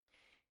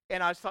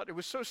 And I thought it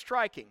was so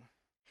striking.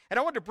 And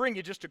I wanted to bring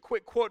you just a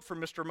quick quote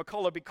from Mr.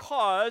 McCullough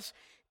because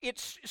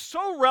it's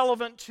so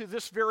relevant to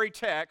this very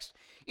text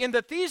in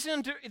that these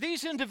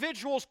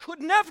individuals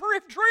could never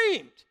have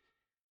dreamed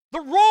the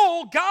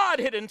role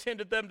God had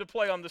intended them to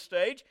play on the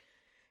stage.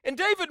 And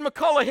David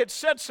McCullough had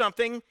said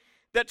something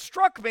that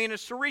struck me, and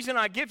it's the reason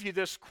I give you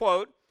this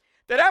quote,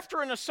 that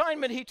after an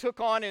assignment he took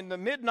on in the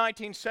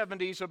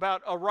mid-1970s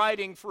about a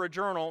writing for a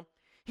journal,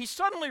 he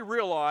suddenly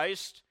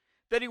realized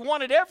that he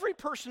wanted every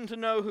person to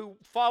know who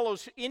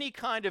follows any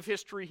kind of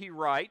history he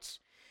writes.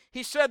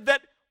 He said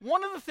that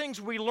one of the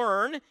things we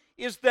learn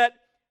is that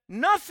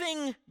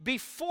nothing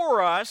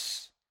before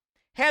us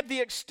had the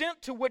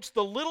extent to which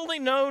the littly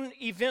known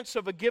events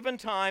of a given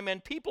time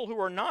and people who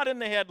are not in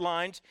the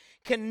headlines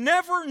can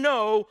never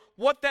know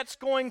what that's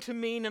going to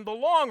mean in the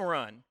long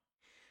run.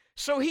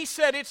 So he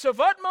said it's of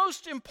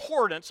utmost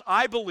importance,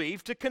 I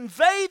believe, to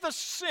convey the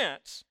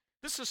sense.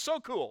 This is so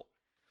cool.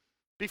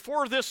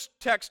 Before this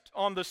text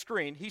on the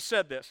screen, he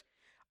said this.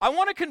 I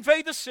want to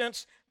convey the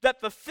sense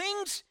that the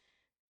things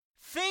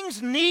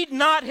need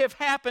not have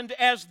happened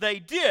as they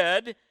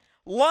did.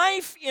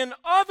 Life in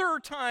other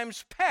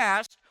times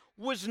past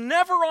was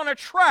never on a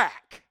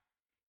track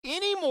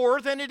any more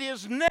than it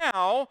is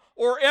now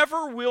or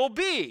ever will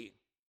be.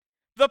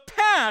 The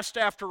past,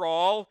 after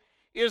all,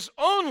 is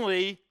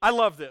only, I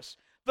love this,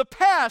 the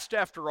past,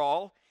 after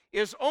all,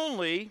 is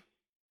only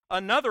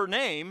another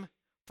name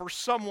for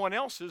someone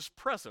else's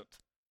present.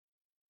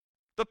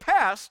 The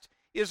past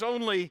is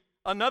only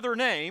another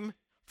name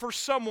for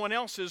someone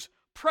else's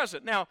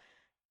present. Now,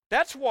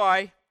 that's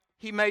why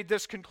he made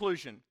this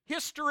conclusion.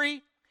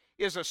 History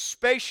is a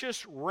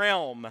spacious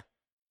realm.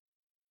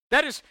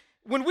 That is,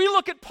 when we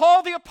look at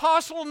Paul the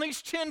Apostle and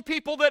these 10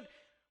 people that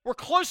were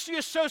closely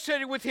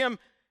associated with him,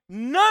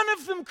 none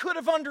of them could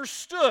have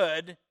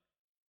understood,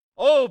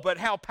 but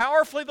how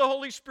powerfully the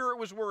Holy Spirit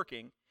was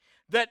working,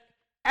 that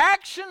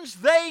actions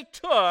they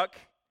took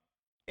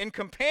in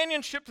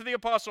companionship to the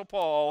Apostle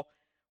Paul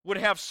would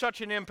have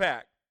such an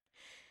impact.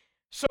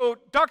 So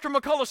Dr.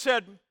 McCullough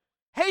said,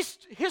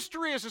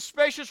 history is a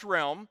spacious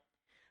realm.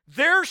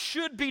 There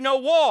should be no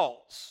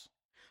walls.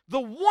 The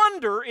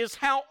wonder is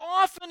how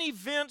often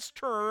events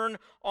turn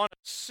on a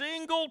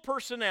single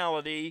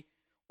personality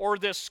or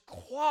this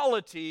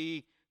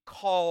quality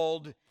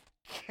called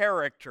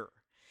character.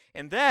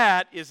 And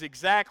that is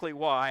exactly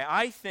why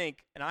I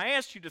think, and I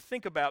asked you to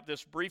think about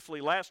this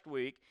briefly last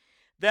week,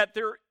 that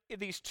there are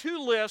these two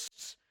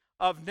lists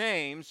of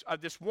names,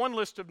 this one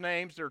list of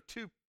names, there are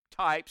two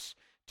types,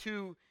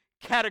 two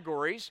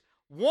categories.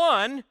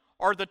 One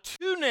are the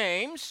two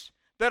names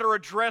that are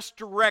addressed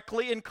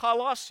directly in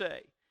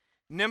Colossae.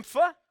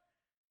 Nympha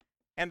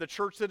and the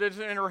church that is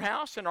in her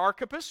house, and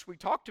Archippus, we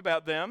talked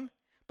about them.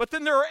 But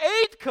then there are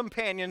 8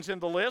 companions in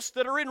the list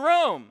that are in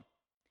Rome.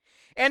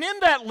 And in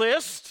that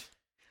list,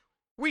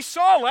 we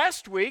saw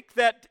last week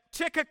that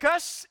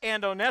Tychicus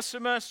and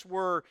Onesimus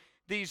were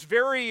these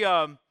very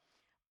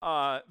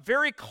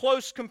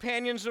close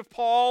companions of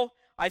Paul.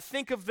 I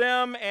think of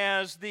them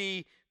as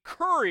the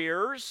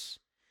couriers,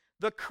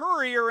 the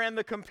courier and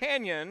the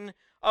companion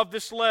of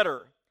this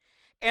letter.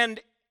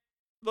 And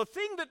the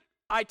thing that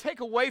I take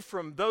away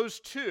from those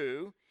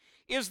two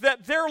is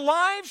that their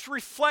lives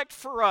reflect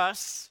for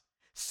us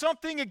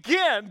something,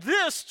 again,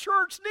 this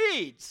church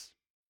needs,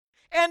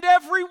 and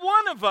every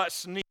one of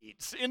us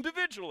needs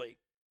individually,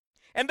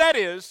 and that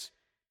is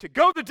to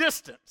go the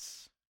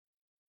distance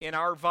in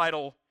our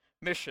vital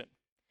mission.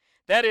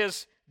 That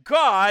is,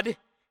 God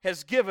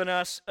has given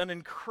us an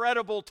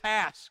incredible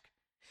task,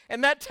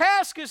 and that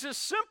task is as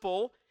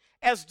simple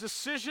as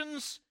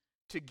decisions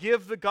to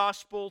give the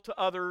gospel to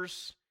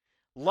others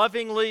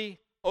lovingly,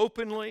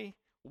 openly,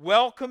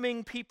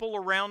 welcoming people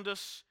around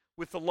us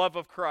with the love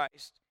of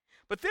Christ.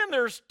 But then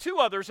there's 2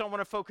 others I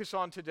want to focus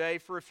on today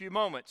for a few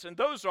moments, and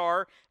those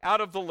are,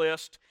 out of the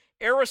list,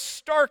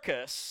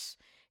 Aristarchus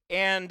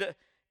and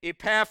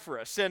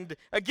Epaphras. And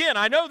again,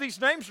 I know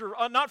these names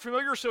are not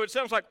familiar, so it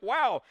sounds like,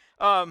 wow,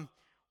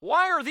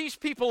 why are these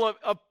people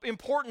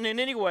important in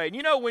any way? And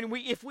you know,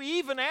 if we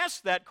even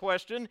ask that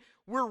question,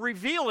 we're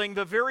revealing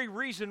the very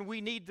reason we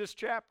need this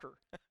chapter.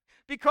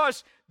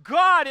 Because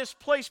God has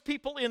placed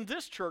people in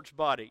this church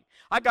body.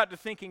 I got to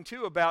thinking,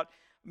 too, about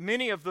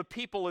many of the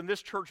people in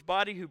this church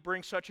body who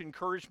bring such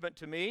encouragement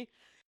to me.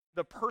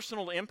 The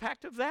personal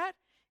impact of that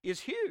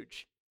is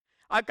huge.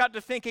 I've got to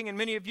thinking, and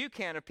many of you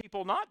can, of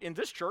people not in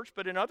this church,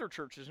 but in other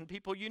churches, and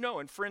people you know,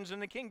 and friends in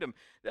the kingdom.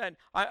 And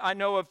I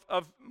know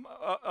of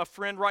a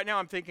friend right now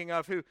I'm thinking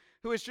of who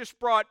has just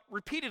brought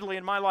repeatedly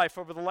in my life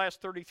over the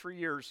last 33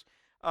 years,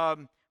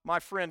 my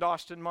friend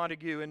Austin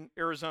Montague in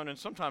Arizona, and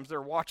sometimes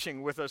they're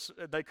watching with us.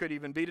 They could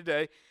even be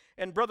today.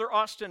 And Brother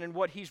Austin and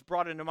what he's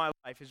brought into my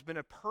life has been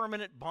a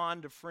permanent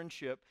bond of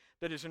friendship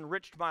that has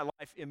enriched my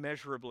life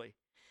immeasurably.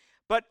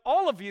 But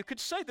all of you could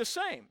say the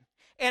same.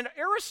 And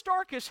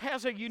Aristarchus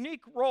has a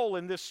unique role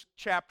in this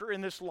chapter, in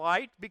this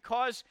light,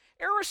 because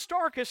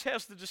Aristarchus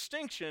has the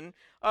distinction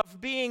of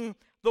being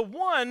the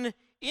one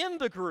in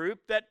the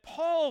group that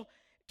Paul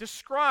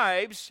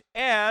describes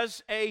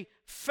as a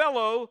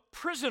fellow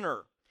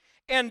prisoner.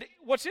 And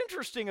what's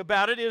interesting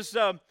about it is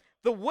the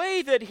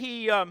way that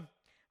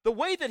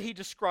he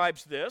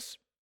describes this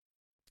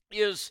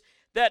is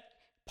that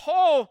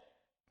Paul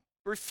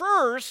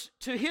refers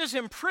to his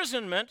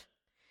imprisonment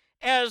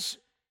as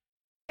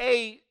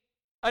an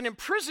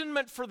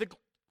imprisonment for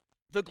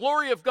the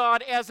glory of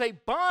God as a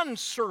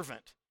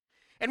bondservant.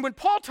 And when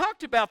Paul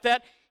talked about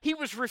that, he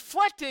was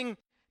reflecting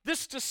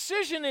this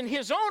decision in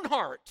his own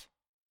heart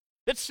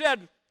that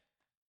said,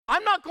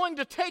 I'm not going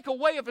to take a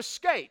way of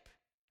escape.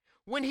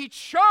 When he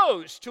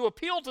chose to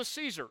appeal to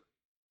Caesar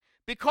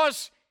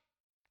because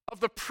of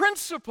the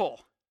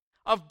principle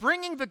of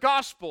bringing the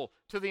gospel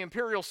to the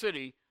imperial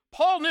city,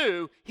 Paul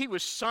knew he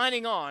was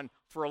signing on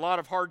for a lot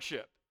of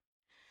hardship.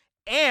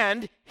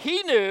 And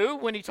he knew,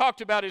 when he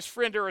talked about his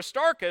friend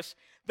Aristarchus,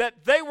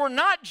 that they were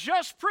not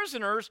just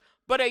prisoners,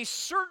 but a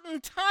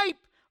certain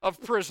type of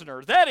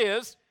prisoner. That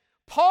is,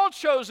 Paul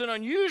chose an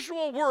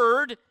unusual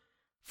word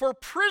for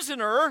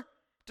prisoner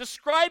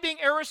describing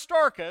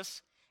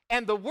Aristarchus,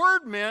 and the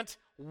word meant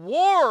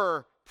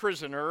war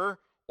prisoner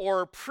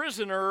or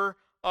prisoner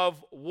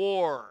of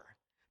war.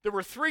 There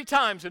were 3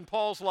 times in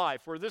Paul's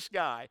life where this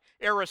guy,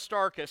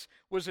 Aristarchus,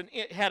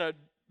 had a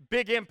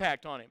big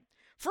impact on him.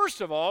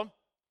 First of all,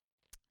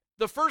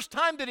 the first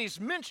time that he's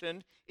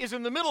mentioned is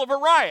in the middle of a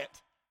riot.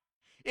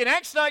 In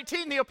Acts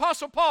 19, the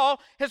Apostle Paul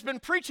has been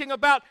preaching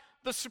about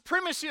the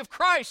supremacy of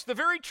Christ, the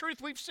very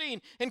truth we've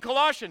seen in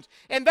Colossians.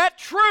 And that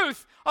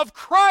truth of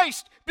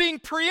Christ being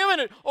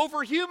preeminent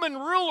over human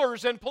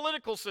rulers and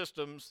political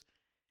systems,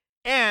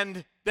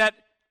 and that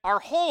our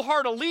whole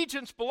heart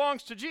allegiance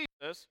belongs to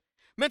Jesus,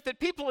 meant that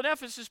people in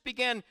Ephesus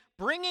began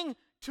bringing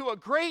to a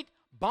great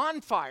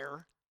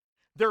bonfire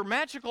their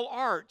magical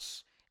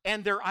arts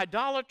and their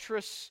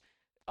idolatrous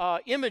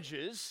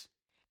images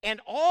and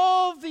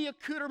all the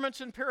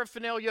accoutrements and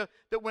paraphernalia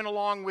that went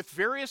along with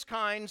various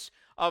kinds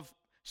of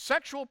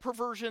sexual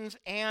perversions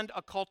and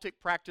occultic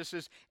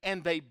practices,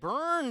 and they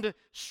burned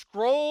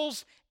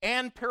scrolls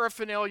and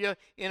paraphernalia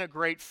in a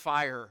great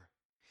fire.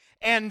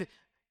 And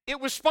it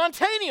was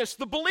spontaneous.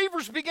 The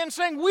believers began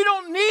saying, we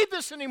don't need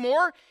this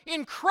anymore.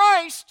 In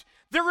Christ,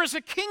 there is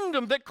a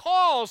kingdom that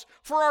calls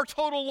for our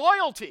total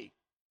loyalty.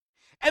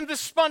 And the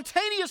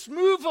spontaneous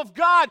move of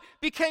God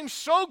became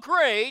so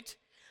great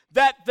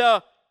that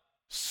the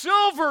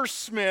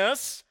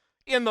silversmiths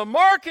in the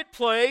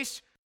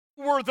marketplace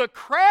were the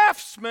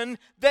craftsmen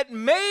that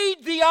made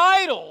the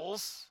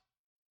idols,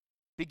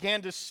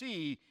 began to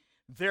see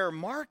their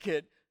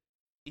market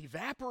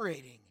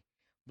evaporating.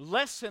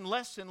 Less and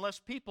less and less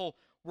people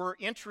were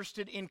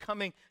interested in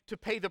coming to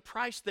pay the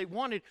price they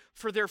wanted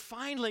for their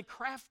finely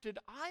crafted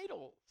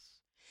idols.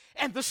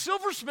 And the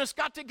silversmiths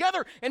got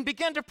together and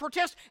began to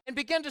protest and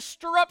began to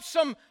stir up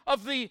some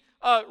of the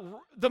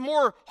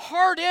more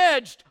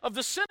hard-edged of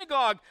the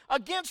synagogue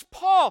against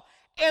Paul,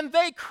 and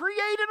they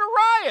created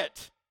a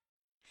riot.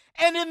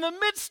 And in the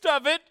midst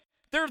of it,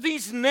 there are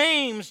these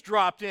names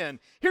dropped in.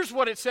 Here's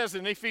what it says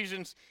in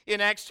Ephesians,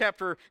 in Acts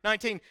chapter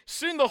 19.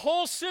 Soon the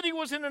whole city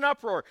was in an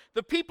uproar.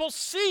 The people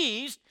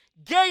seized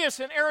Gaius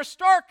and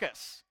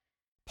Aristarchus,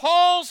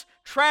 Paul's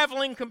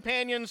traveling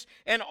companions,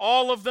 and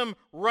all of them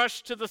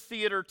rushed to the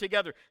theater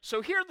together.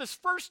 So here, this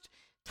first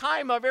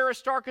time of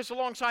Aristarchus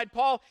alongside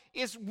Paul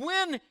is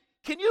when,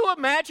 can you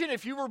imagine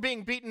if you were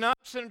being beaten up?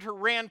 Senator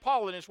Rand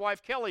Paul and his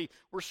wife Kelly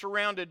were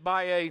surrounded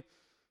by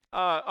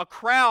a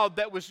crowd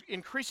that was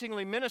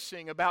increasingly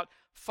menacing about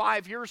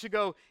 5 years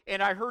ago,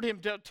 and I heard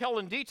him tell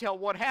in detail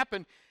what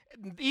happened.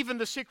 Even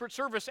the Secret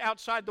Service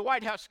outside the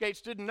White House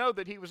gates didn't know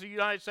that he was a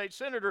United States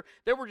senator.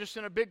 They were just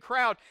in a big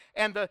crowd,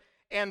 and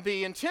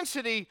the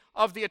intensity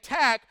of the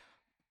attack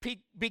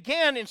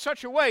began in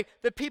such a way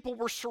that people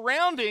were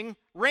surrounding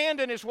Rand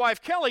and his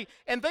wife Kelly,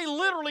 and they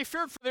literally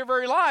feared for their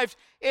very lives.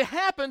 It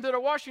happened that a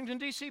Washington,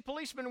 D.C.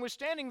 policeman was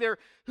standing there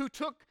who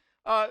took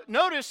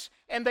notice,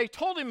 and they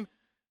told him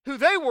who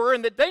they were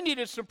and that they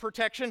needed some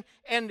protection,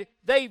 and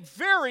they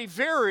very,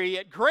 very,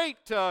 at great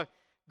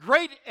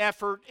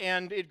effort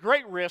and at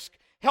great risk,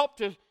 helped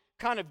to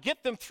kind of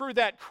get them through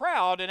that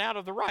crowd and out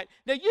of the riot.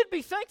 Now, you'd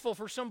be thankful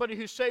for somebody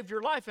who saved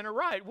your life in a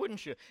riot,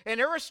 wouldn't you?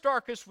 And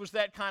Aristarchus was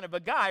that kind of a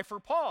guy for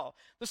Paul.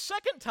 The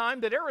second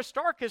time that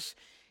Aristarchus'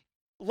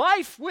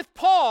 life with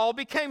Paul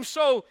became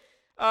so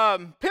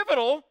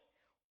pivotal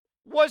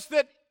was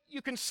that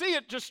you can see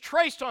it just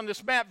traced on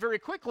this map very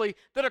quickly,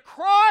 that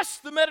across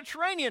the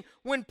Mediterranean,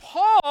 when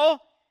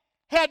Paul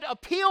had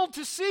appealed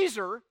to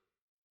Caesar,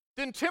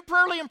 then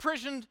temporarily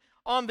imprisoned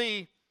on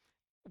the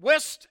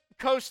west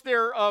coast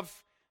there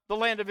of the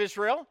land of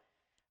Israel,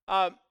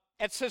 at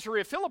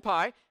Caesarea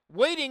Philippi,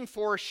 waiting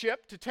for a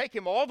ship to take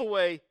him all the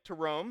way to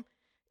Rome,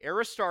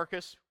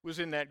 Aristarchus was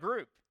in that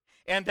group.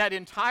 And that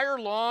entire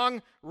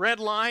long red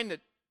line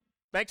that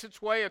makes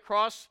its way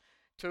across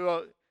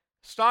to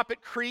stop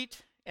at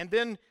Crete, and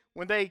then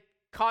when they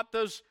caught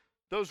those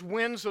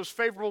winds, those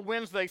favorable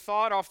winds they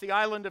thought off the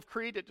island of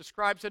Crete, it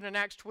describes it in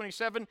Acts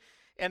 27,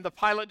 and the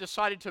pilot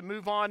decided to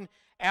move on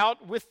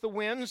out with the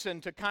winds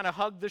and to kind of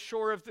hug the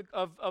shore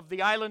of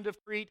the island of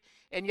Crete,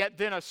 and yet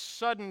then a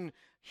sudden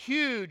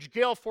huge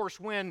gale force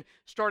wind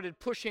started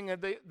pushing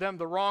them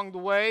the wrong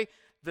way.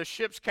 The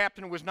ship's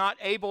captain was not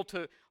able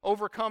to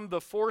overcome the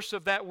force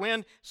of that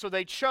wind, so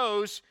they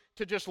chose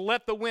to just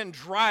let the wind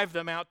drive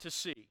them out to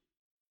sea.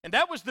 And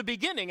that was the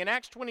beginning in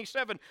Acts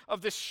 27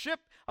 of this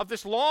ship, of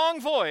this long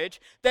voyage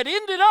that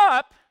ended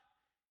up,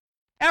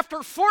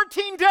 after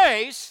 14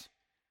 days,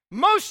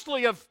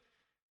 mostly of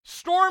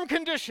storm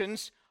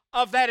conditions,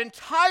 of that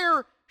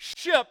entire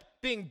ship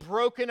being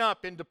broken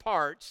up into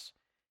parts,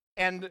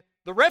 and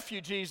the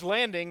refugees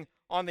landing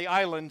on the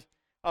island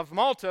of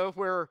Malta,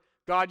 where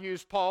God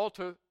used Paul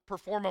to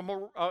perform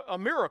a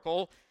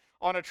miracle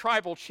on a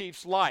tribal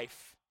chief's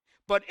life.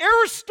 But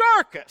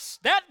Aristarchus,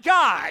 that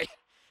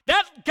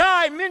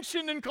guy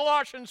mentioned in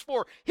Colossians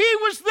 4, he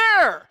was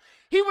there.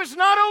 He was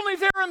not only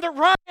there in the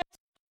riot,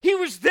 he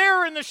was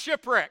there in the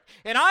shipwreck.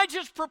 And I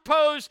just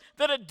propose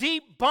that a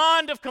deep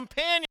bond of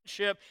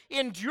companionship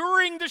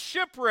enduring the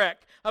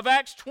shipwreck of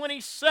Acts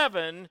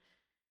 27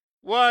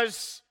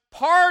 was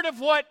part of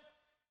what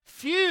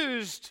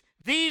fused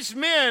these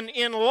men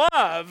in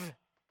love,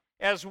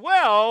 as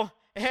well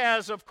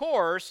as, of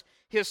course,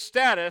 his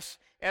status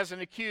as an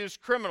accused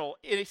criminal.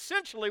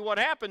 Essentially what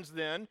happens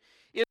then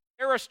is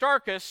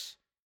Aristarchus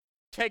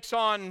takes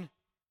on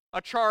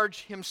a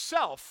charge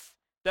himself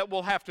that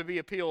will have to be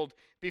appealed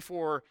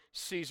before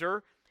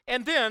Caesar.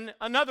 And then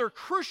another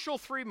crucial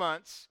 3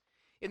 months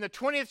in the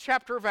 20th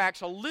chapter of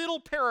Acts, a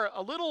little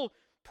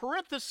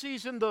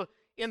parenthesis in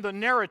the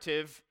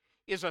narrative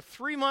is a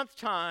 3-month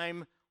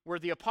time where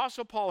the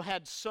Apostle Paul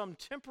had some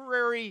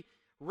temporary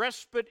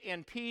respite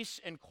and peace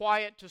and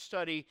quiet to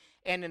study.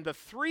 And in the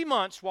 3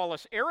 months, while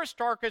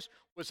Aristarchus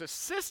was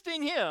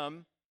assisting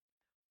him,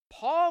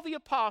 Paul the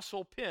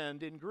Apostle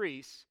penned in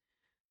Greece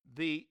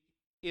the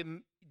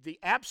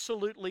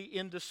absolutely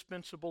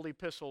indispensable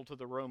epistle to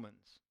the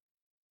Romans.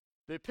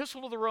 The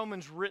epistle to the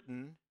Romans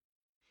written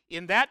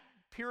in that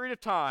period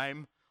of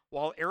time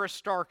while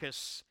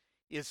Aristarchus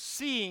is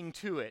seeing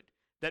to it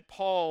that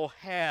Paul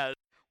has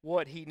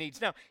what he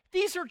needs. Now,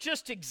 these are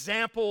just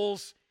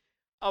examples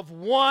of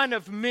one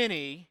of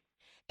many,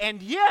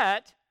 and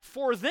yet,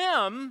 for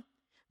them,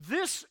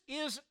 this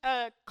is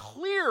a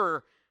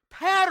clear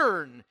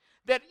pattern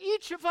that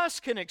each of us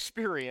can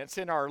experience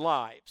in our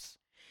lives.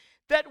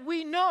 That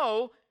we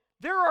know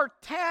there are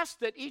tasks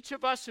that each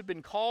of us have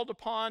been called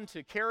upon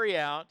to carry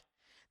out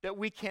that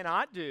we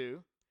cannot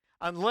do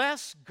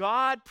unless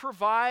God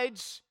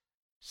provides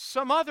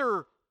some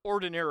other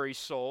ordinary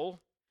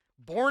soul,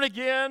 born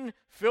again,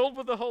 filled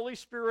with the Holy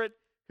Spirit,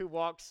 who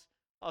walks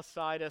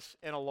alongside us.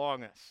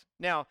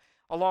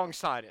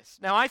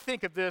 Now, I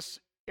think of this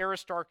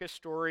Aristarchus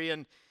story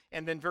and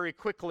then very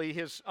quickly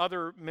his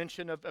other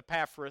mention of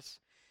Epaphras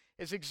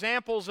as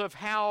examples of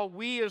how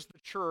we as the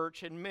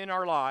church and in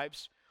our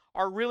lives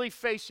are really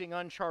facing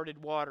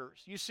uncharted waters.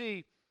 You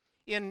see,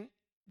 in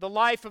the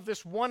life of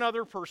this one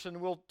other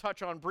person we'll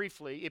touch on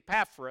briefly,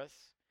 Epaphras,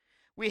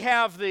 we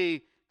have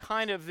the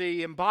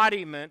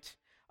embodiment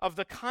of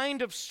the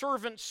kind of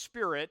servant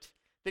spirit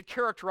that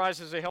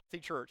characterizes a healthy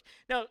church.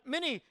 Now,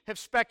 many have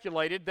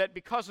speculated that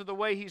because of the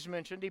way he's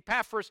mentioned,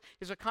 Epaphras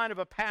is a kind of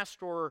a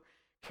pastor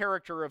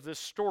character of this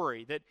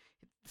story, that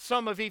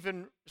some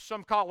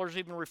scholars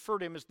even refer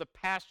to him as the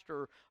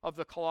pastor of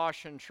the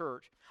Colossian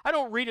church. I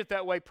don't read it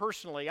that way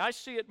personally. I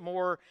see it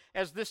more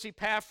as this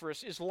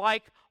Epaphras is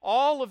like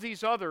all of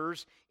these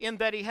others in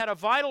that he had a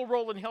vital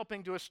role in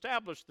helping to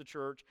establish the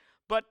church,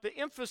 but the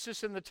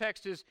emphasis in the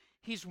text is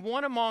he's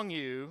one among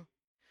you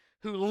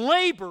who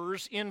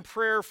labors in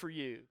prayer for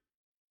you.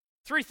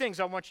 3 things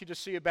I want you to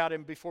see about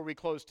him before we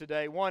close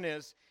today. One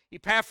is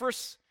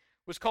Epaphras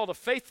was called a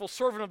faithful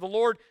servant of the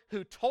Lord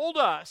who told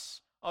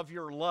us of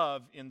your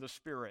love in the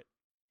Spirit.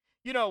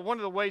 You know, one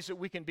of the ways that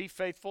we can be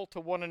faithful to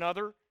one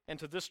another and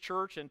to this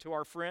church and to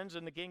our friends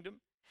in the kingdom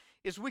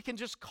is we can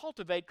just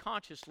cultivate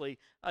consciously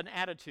an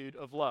attitude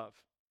of love.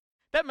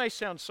 That may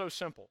sound so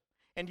simple,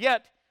 and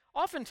yet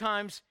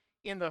oftentimes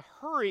in the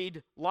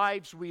hurried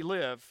lives we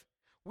live,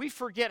 we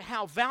forget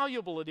how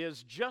valuable it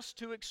is just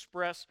to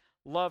express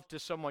love to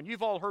someone.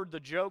 You've all heard the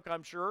joke,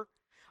 I'm sure,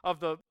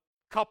 of the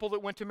couple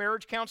that went to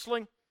marriage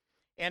counseling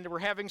and were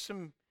having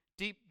some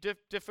deep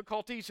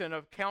difficulties, and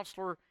a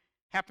counselor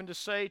happened to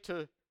say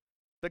to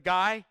the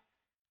guy,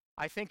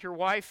 "I think your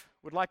wife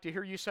would like to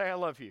hear you say I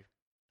love you."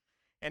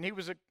 And he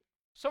was a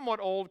somewhat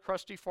old,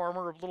 crusty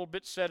farmer, a little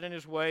bit set in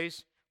his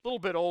ways, a little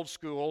bit old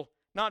school,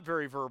 not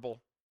very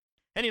verbal.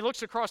 And he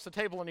looks across the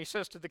table and he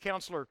says to the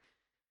counselor,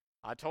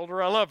 "I told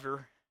her I loved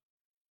her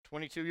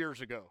 22 years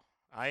ago.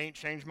 I ain't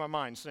changed my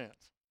mind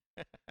since."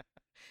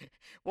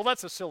 Well,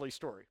 that's a silly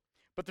story.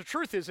 But the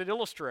truth is it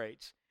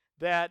illustrates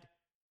that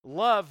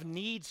love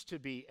needs to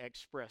be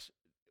expressed.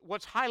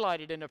 What's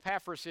highlighted in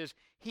Epaphras is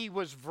he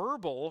was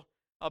verbal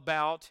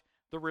about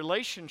the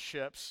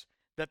relationships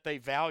that they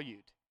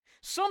valued.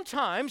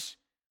 Sometimes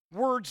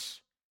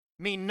words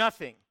mean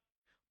nothing,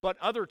 but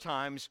other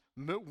times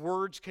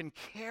words can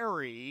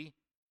carry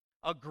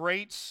a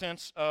great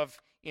sense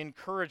of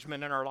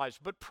encouragement in our lives.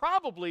 But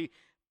probably,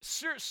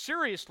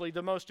 seriously,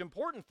 the most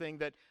important thing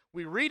that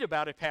we read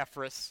about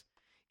Epaphras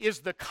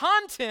is the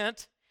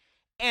content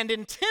and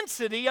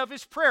intensity of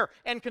his prayer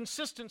and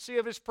consistency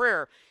of his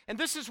prayer. And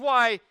this is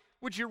why,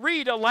 would you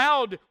read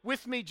aloud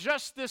with me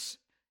just this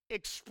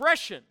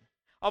expression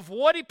of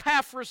what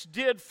Epaphras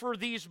did for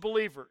these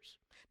believers?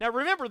 Now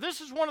remember,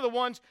 this is one of the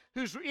ones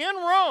who's in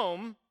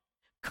Rome,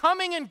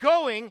 coming and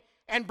going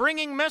and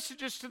bringing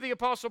messages to the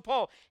Apostle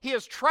Paul. He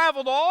has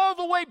traveled all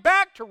the way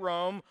back to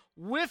Rome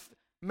with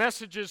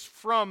messages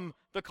from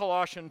the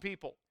Colossian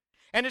people.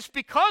 And it's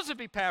because of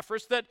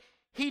Epaphras that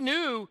he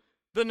knew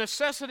the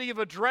necessity of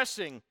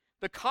addressing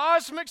the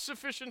cosmic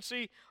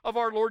sufficiency of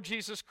our Lord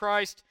Jesus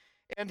Christ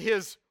and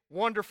his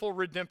wonderful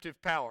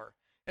redemptive power.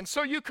 And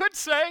so you could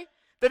say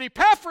that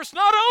Epaphras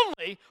not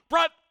only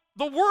brought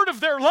the word of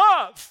their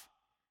love,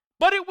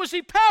 but it was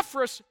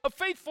Epaphras, a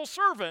faithful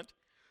servant,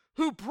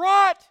 who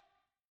brought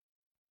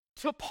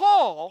to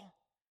Paul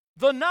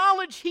the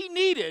knowledge he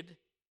needed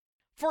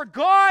for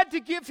God to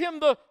give him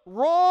the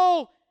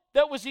role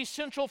that was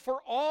essential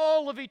for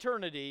all of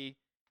eternity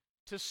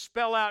to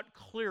spell out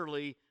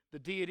clearly the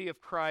deity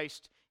of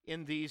Christ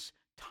in these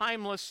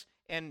timeless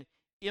and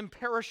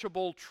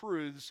imperishable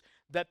truths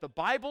that the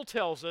Bible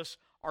tells us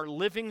are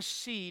living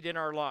seed in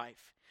our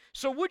life.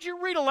 So would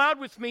you read aloud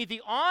with me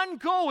the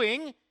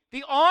ongoing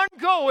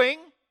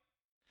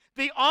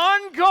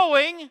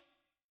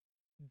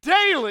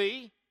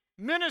daily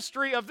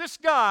ministry of this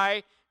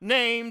guy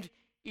named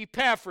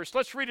Epaphras?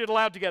 Let's read it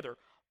aloud together.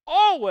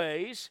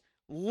 Always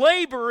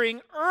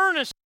laboring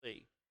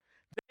earnestly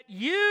that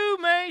you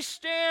may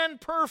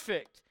stand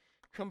perfect,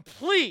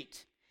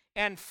 complete,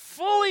 and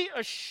fully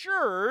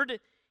assured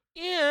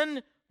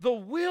in the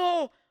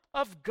will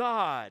of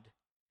God.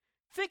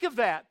 Think of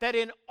that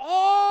in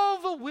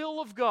all the will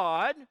of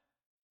God,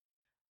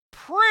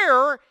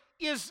 prayer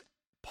is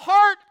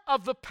part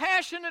of the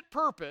passionate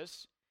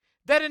purpose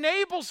that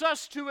enables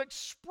us to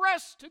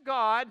express to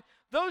God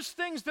those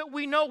things that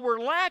we know we're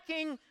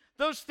lacking,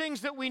 those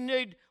things that we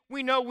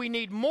know we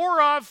need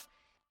more of.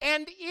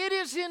 And it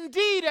is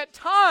indeed at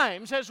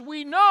times, as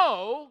we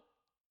know,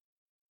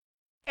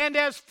 and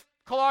as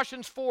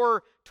Colossians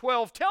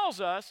 4:12 tells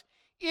us,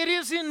 it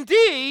is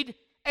indeed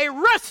a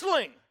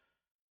wrestling.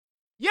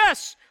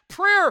 Yes,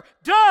 prayer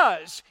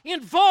does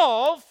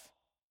involve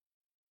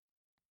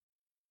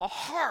a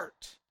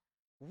heart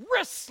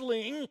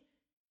wrestling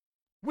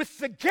with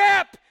the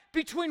gap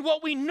between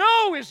what we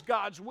know is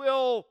God's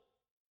will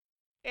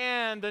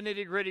and the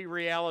nitty-gritty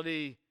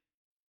reality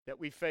that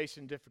we face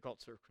in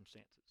difficult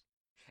circumstances.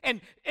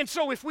 And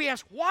so if we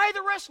ask, why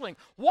the wrestling?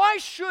 Why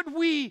should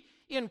we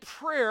in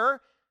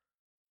prayer?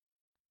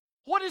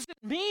 What does it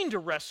mean to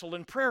wrestle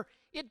in prayer?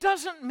 It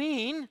doesn't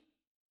mean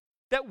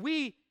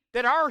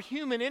that our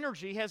human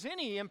energy has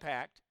any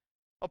impact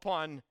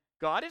upon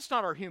God. It's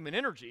not our human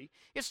energy.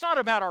 It's not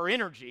about our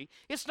energy.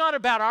 It's not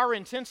about our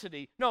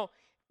intensity. No,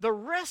 the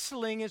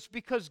wrestling is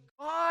because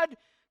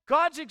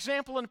God's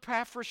example in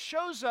Epaphras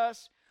shows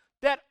us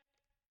that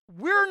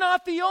we're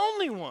not the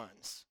only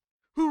ones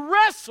who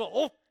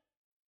wrestle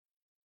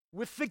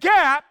with the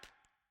gap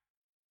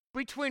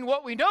between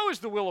what we know is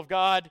the will of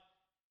God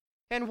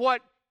and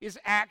what is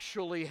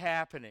actually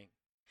happening.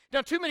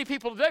 Now, too many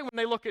people today, when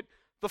they look at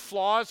the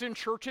flaws in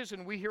churches,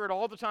 and we hear it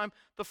all the time,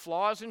 the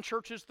flaws in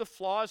churches, the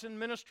flaws in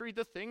ministry,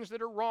 the things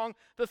that are wrong,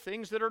 the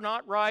things that are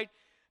not right,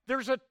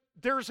 there's a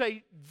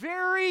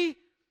very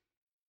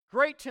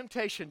great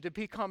temptation to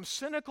become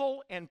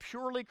cynical and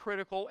purely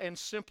critical and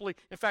simply,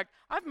 in fact,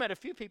 I've met a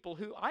few people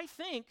who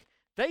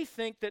they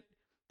think that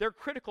their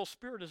critical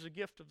spirit is a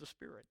gift of the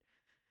Spirit.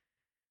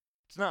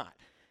 It's not.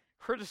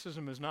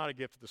 Criticism is not a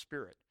gift of the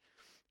Spirit.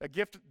 A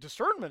gift of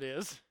discernment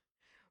is,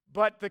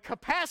 but the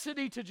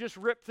capacity to just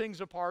rip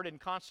things apart and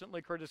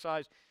constantly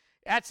criticize,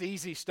 that's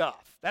easy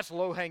stuff. That's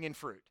low-hanging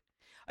fruit.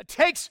 It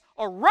takes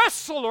a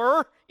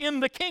wrestler in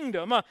the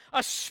kingdom,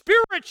 a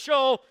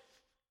spiritual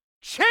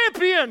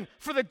champion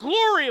for the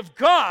glory of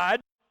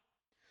God,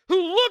 who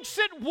looks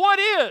at what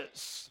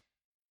is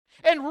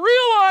and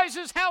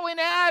realizes how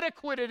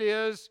inadequate it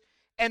is,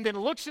 and then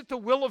looks at the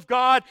will of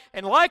God.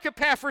 And like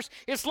Epaphras,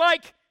 it's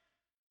like,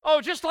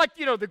 just like,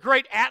 the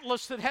great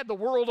Atlas that had the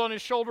world on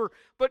his shoulder.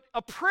 But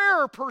a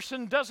prayer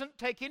person doesn't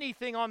take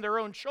anything on their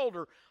own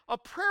shoulder. A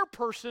prayer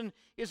person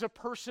is a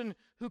person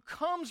who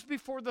comes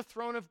before the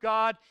throne of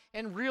God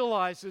and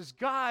realizes,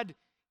 God,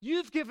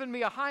 you've given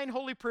me a high and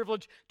holy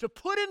privilege to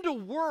put into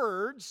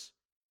words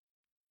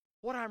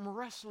what I'm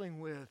wrestling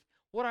with,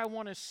 what I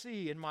want to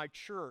see in my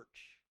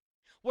church,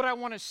 what I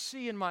want to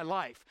see in my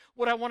life,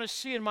 what I want to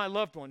see in my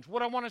loved ones,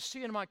 what I want to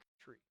see in my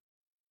country.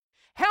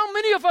 How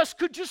many of us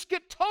could just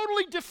get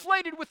totally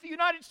deflated with the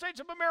United States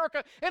of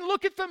America and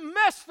look at the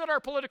mess that our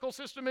political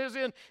system is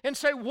in and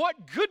say,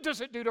 what good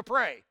does it do to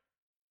pray?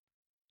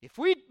 If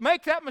we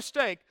make that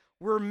mistake,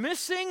 we're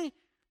missing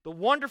the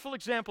wonderful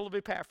example of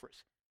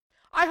Epaphras.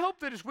 I hope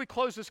that as we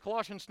close this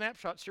Colossians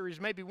Snapshot series,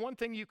 maybe one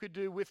thing you could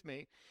do with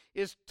me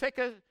is take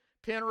a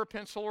pen or a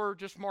pencil or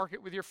just mark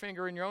it with your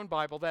finger in your own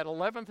Bible, that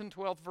 11th and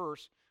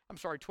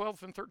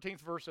 12th and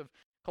 13th verse of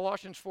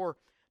Colossians 4.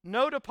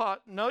 Note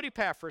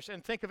Epaphras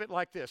and think of it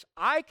like this.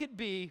 I could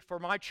be, for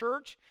my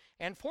church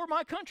and for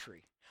my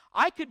country,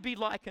 I could be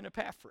like an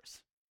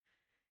Epaphras.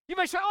 You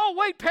may say, oh,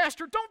 wait,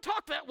 Pastor, don't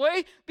talk that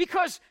way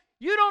because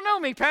you don't know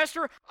me,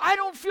 Pastor. I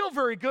don't feel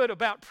very good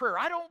about prayer.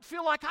 I don't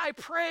feel like I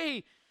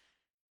pray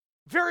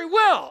very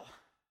well.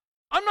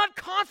 I'm not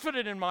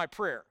confident in my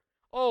prayer.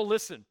 Oh,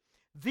 listen,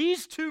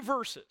 these two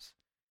verses,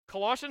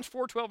 Colossians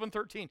 4:12 and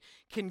 13,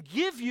 can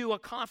give you a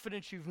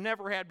confidence you've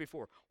never had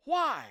before.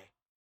 Why?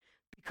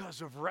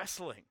 Because of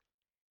wrestling.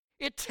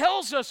 it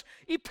tells us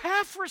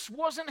Epaphras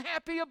wasn't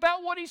happy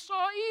about what he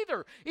saw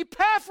either.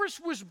 Epaphras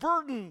was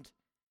burdened,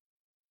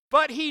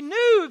 but he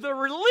knew the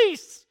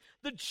release,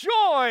 the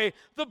joy,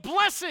 the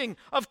blessing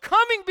of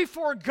coming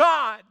before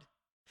God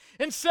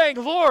and saying,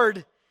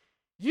 Lord,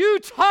 you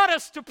taught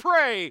us to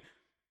pray,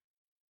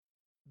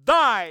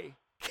 thy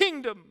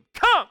kingdom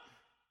come,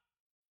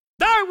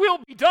 thy will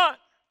be done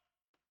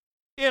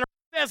in earth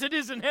as it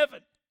is in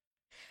heaven.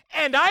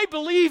 And I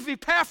believe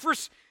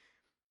Epaphras,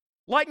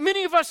 like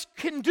many of us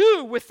can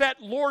do with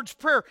that Lord's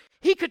Prayer,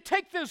 he could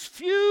take those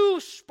few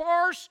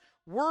sparse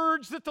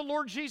words that the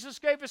Lord Jesus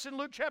gave us in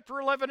Luke chapter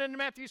 11 and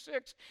Matthew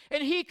 6,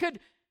 and he could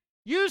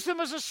use them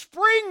as a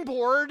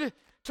springboard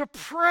to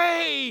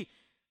pray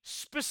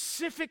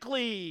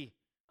specifically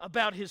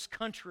about his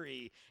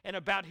country and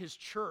about his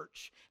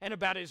church and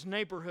about his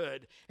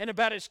neighborhood and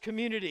about his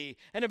community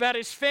and about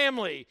his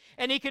family.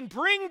 And he can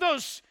bring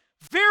those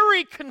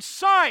very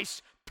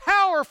concise,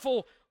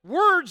 powerful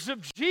words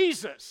of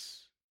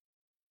Jesus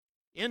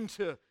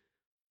into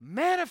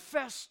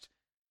manifest,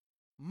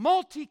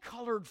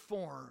 multicolored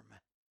form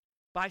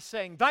by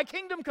saying, thy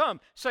kingdom come.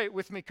 Say it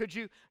with me, could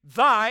you?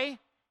 Thy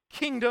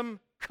kingdom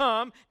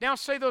come. Now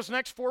say those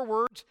next four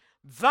words.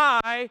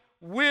 Thy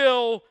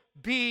will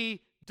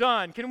be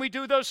done. Can we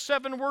do those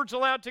 7 words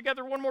aloud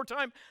together one more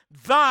time?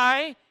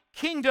 Thy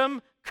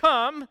kingdom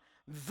come.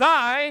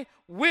 Thy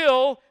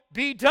will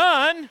be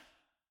done.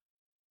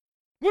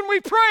 When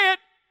we pray it,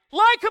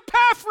 like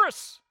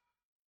Epaphras,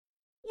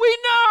 we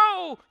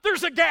know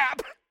there's a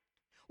gap.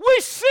 We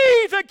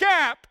see the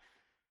gap.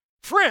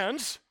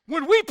 Friends,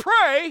 when we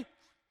pray,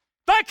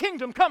 thy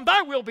kingdom come,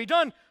 thy will be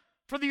done,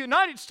 for the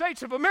United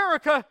States of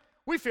America,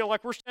 we feel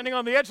like we're standing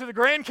on the edge of the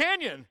Grand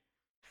Canyon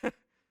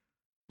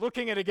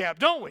looking at a gap,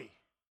 don't we?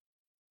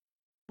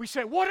 We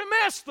say, what a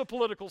mess the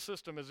political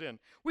system is in.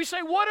 We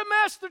say, what a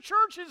mess the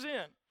church is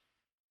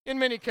in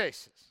many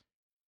cases.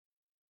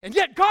 And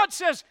yet God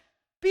says,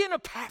 be an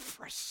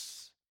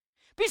Epaphras.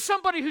 Be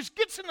somebody who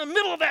gets in the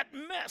middle of that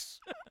mess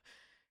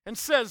and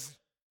says,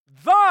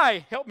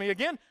 thy, help me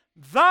again,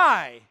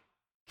 thy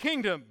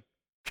kingdom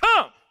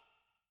come.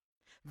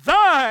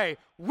 Thy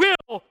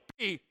will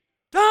be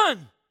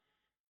done.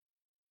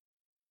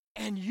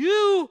 And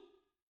you,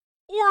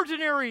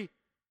 ordinary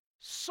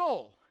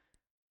soul,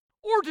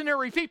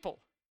 ordinary people,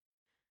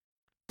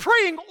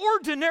 praying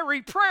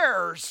ordinary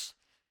prayers,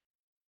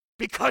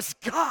 because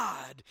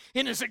God,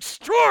 in His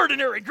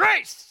extraordinary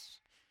grace,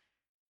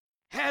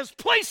 has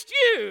placed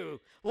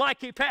you,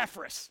 like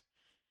Epaphras,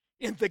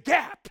 in the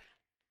gap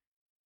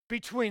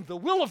between the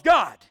will of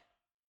God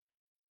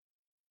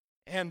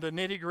and the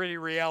nitty-gritty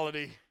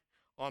reality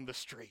on the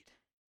street.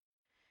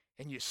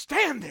 And you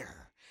stand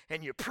there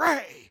and you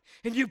pray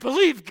and you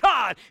believe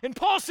God. And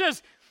Paul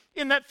says,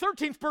 in that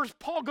 13th verse,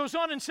 Paul goes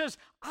on and says,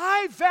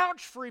 I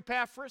vouch for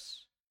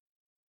Epaphras.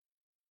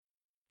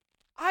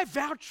 I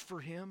vouch for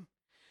him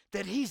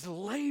that he's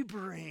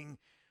laboring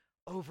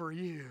over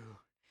you.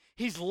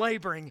 He's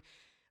laboring.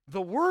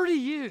 The word he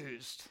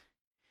used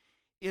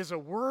is a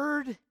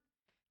word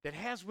that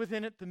has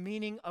within it the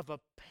meaning of a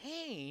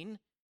pain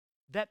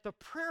that the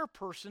prayer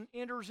person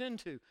enters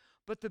into.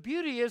 But the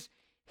beauty is,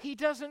 he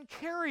doesn't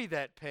carry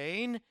that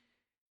pain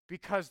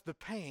because the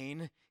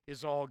pain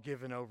is all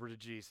given over to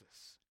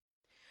Jesus.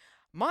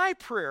 My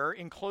prayer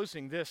in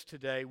closing this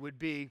today would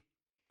be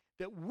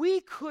that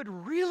we could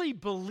really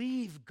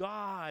believe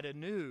God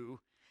anew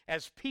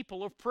as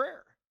people of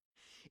prayer.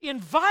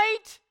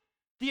 Invite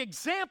the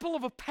example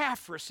of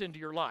Epaphras into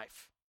your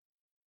life.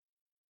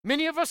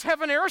 Many of us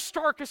have an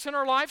Aristarchus in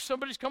our life.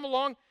 Somebody's come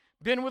along,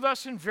 been with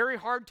us in very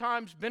hard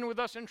times, been with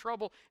us in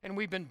trouble, and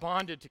we've been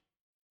bonded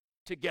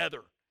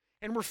together.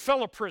 And we're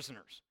fellow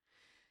prisoners.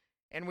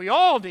 And we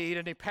all need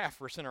an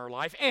Epaphras in our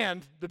life.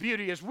 And the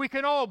beauty is we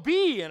can all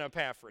be an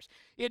Epaphras.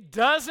 It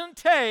doesn't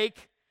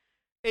take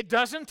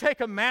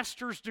a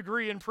master's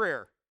degree in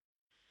prayer.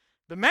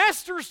 The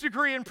master's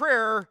degree in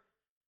prayer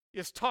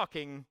is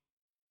talking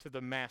to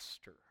the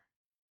master.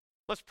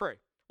 Let's pray.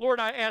 Lord,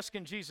 I ask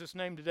in Jesus'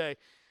 name today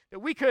that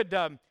we could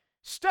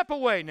step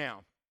away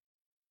now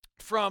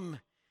from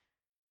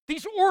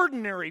these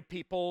ordinary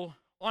people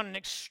on an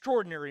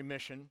extraordinary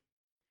mission.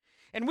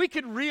 And we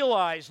could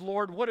realize,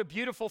 Lord, what a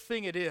beautiful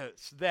thing it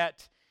is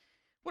that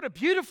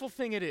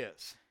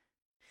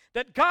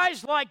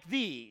guys like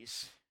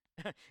these,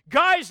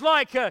 guys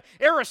like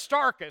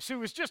Aristarchus, who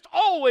was just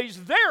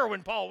always there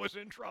when Paul was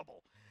in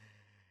trouble,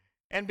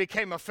 and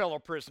became a fellow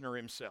prisoner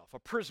himself, a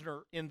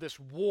prisoner in this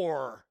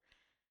war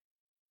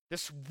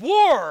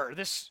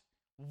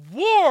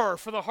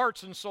for the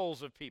hearts and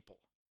souls of people.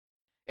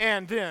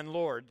 And then,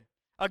 Lord,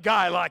 a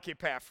guy like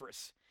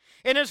Epaphras.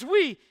 And as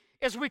we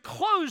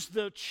close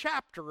the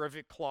chapter of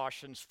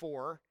Colossians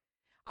 4,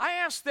 I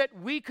ask that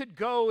we could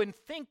go and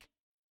think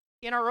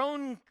in our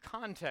own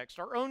context,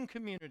 our own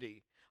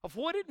community, of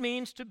what it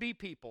means to be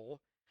people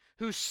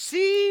who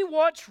see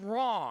what's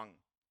wrong.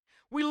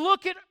 We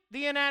look at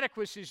the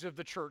inadequacies of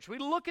the church. We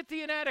look at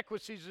the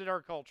inadequacies in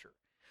our culture.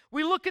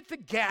 We look at the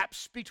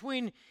gaps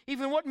between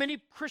even what many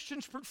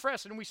Christians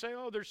profess, and we say,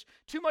 oh, there's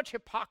too much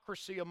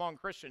hypocrisy among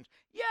Christians.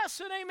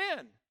 Yes and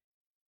amen.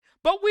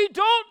 But we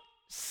don't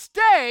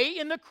stay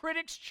in the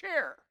critic's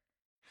chair.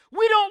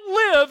 We don't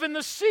live in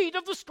the seat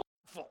of the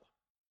scornful.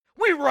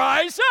 We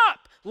rise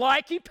up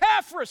like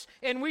Epaphras,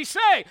 and we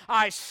say,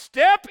 I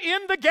step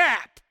in the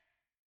gap.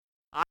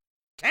 I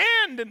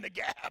stand in the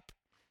gap.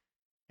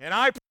 And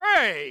I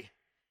pray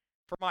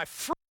for my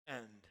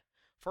friend,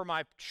 for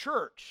my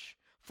church,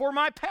 for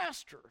my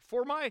pastor,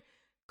 for my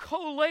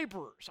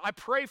co-laborers. I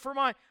pray for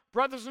my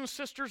brothers and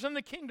sisters in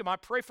the kingdom. I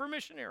pray for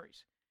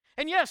missionaries.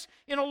 And yes,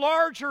 in a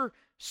larger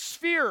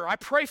sphere, I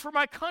pray for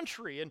my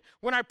country. And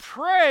when I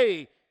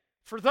pray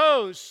for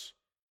those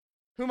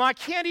whom I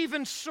can't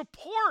even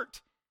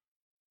support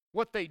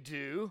what they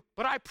do,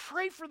 but I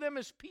pray for them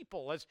as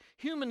people, as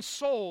human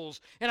souls,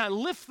 and I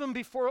lift them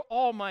before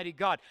Almighty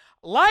God.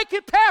 Like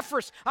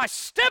Epaphras, I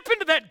step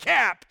into that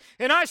gap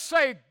and I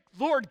say,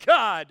 Lord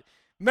God,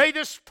 may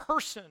this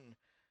person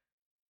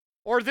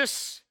or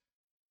this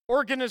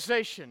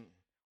organization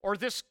or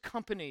this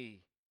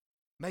company,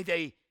 may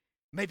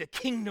the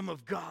kingdom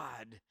of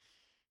God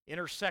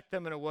intersect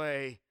them in a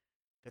way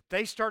that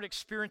they start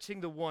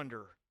experiencing the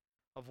wonder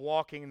of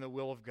walking in the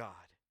will of God.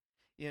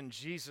 In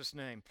Jesus'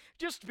 name.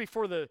 Just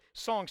before the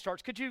song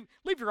starts, could you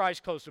leave your eyes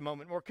closed a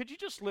moment more? Could you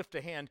just lift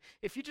a hand?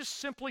 If you just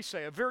simply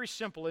say, a very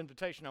simple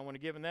invitation I want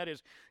to give, and that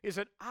is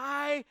that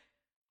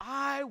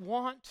I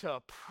want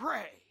to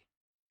pray.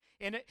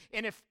 And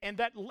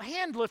that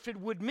hand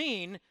lifted would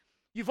mean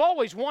you've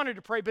always wanted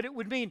to pray, but it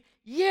would mean,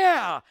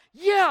 yeah,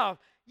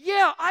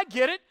 I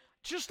get it.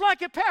 Just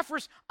like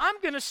Epaphras, I'm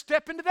going to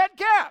step into that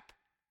gap.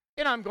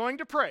 And I'm going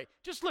to pray.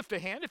 Just lift a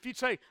hand if you'd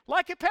say,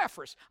 like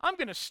Epaphras, I'm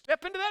going to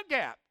step into that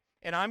gap.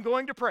 And I'm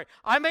going to pray.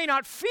 I may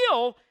not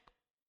feel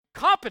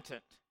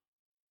competent,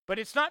 but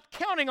it's not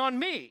counting on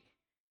me.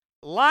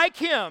 Like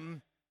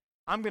him,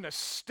 I'm going to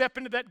step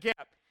into that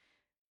gap.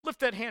 Lift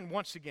that hand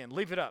once again.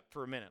 Leave it up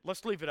for a minute.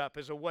 Let's leave it up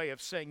as a way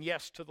of saying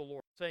yes to the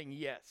Lord. Saying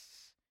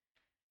yes.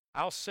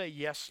 I'll say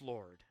yes,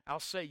 Lord. I'll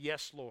say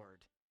yes,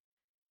 Lord.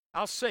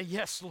 I'll say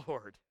yes,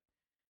 Lord.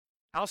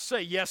 I'll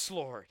say yes,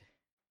 Lord.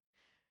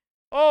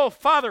 Oh,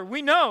 Father,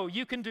 we know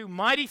you can do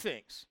mighty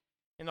things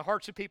in the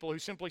hearts of people who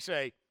simply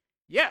say,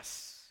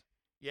 yes,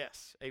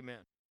 yes, amen.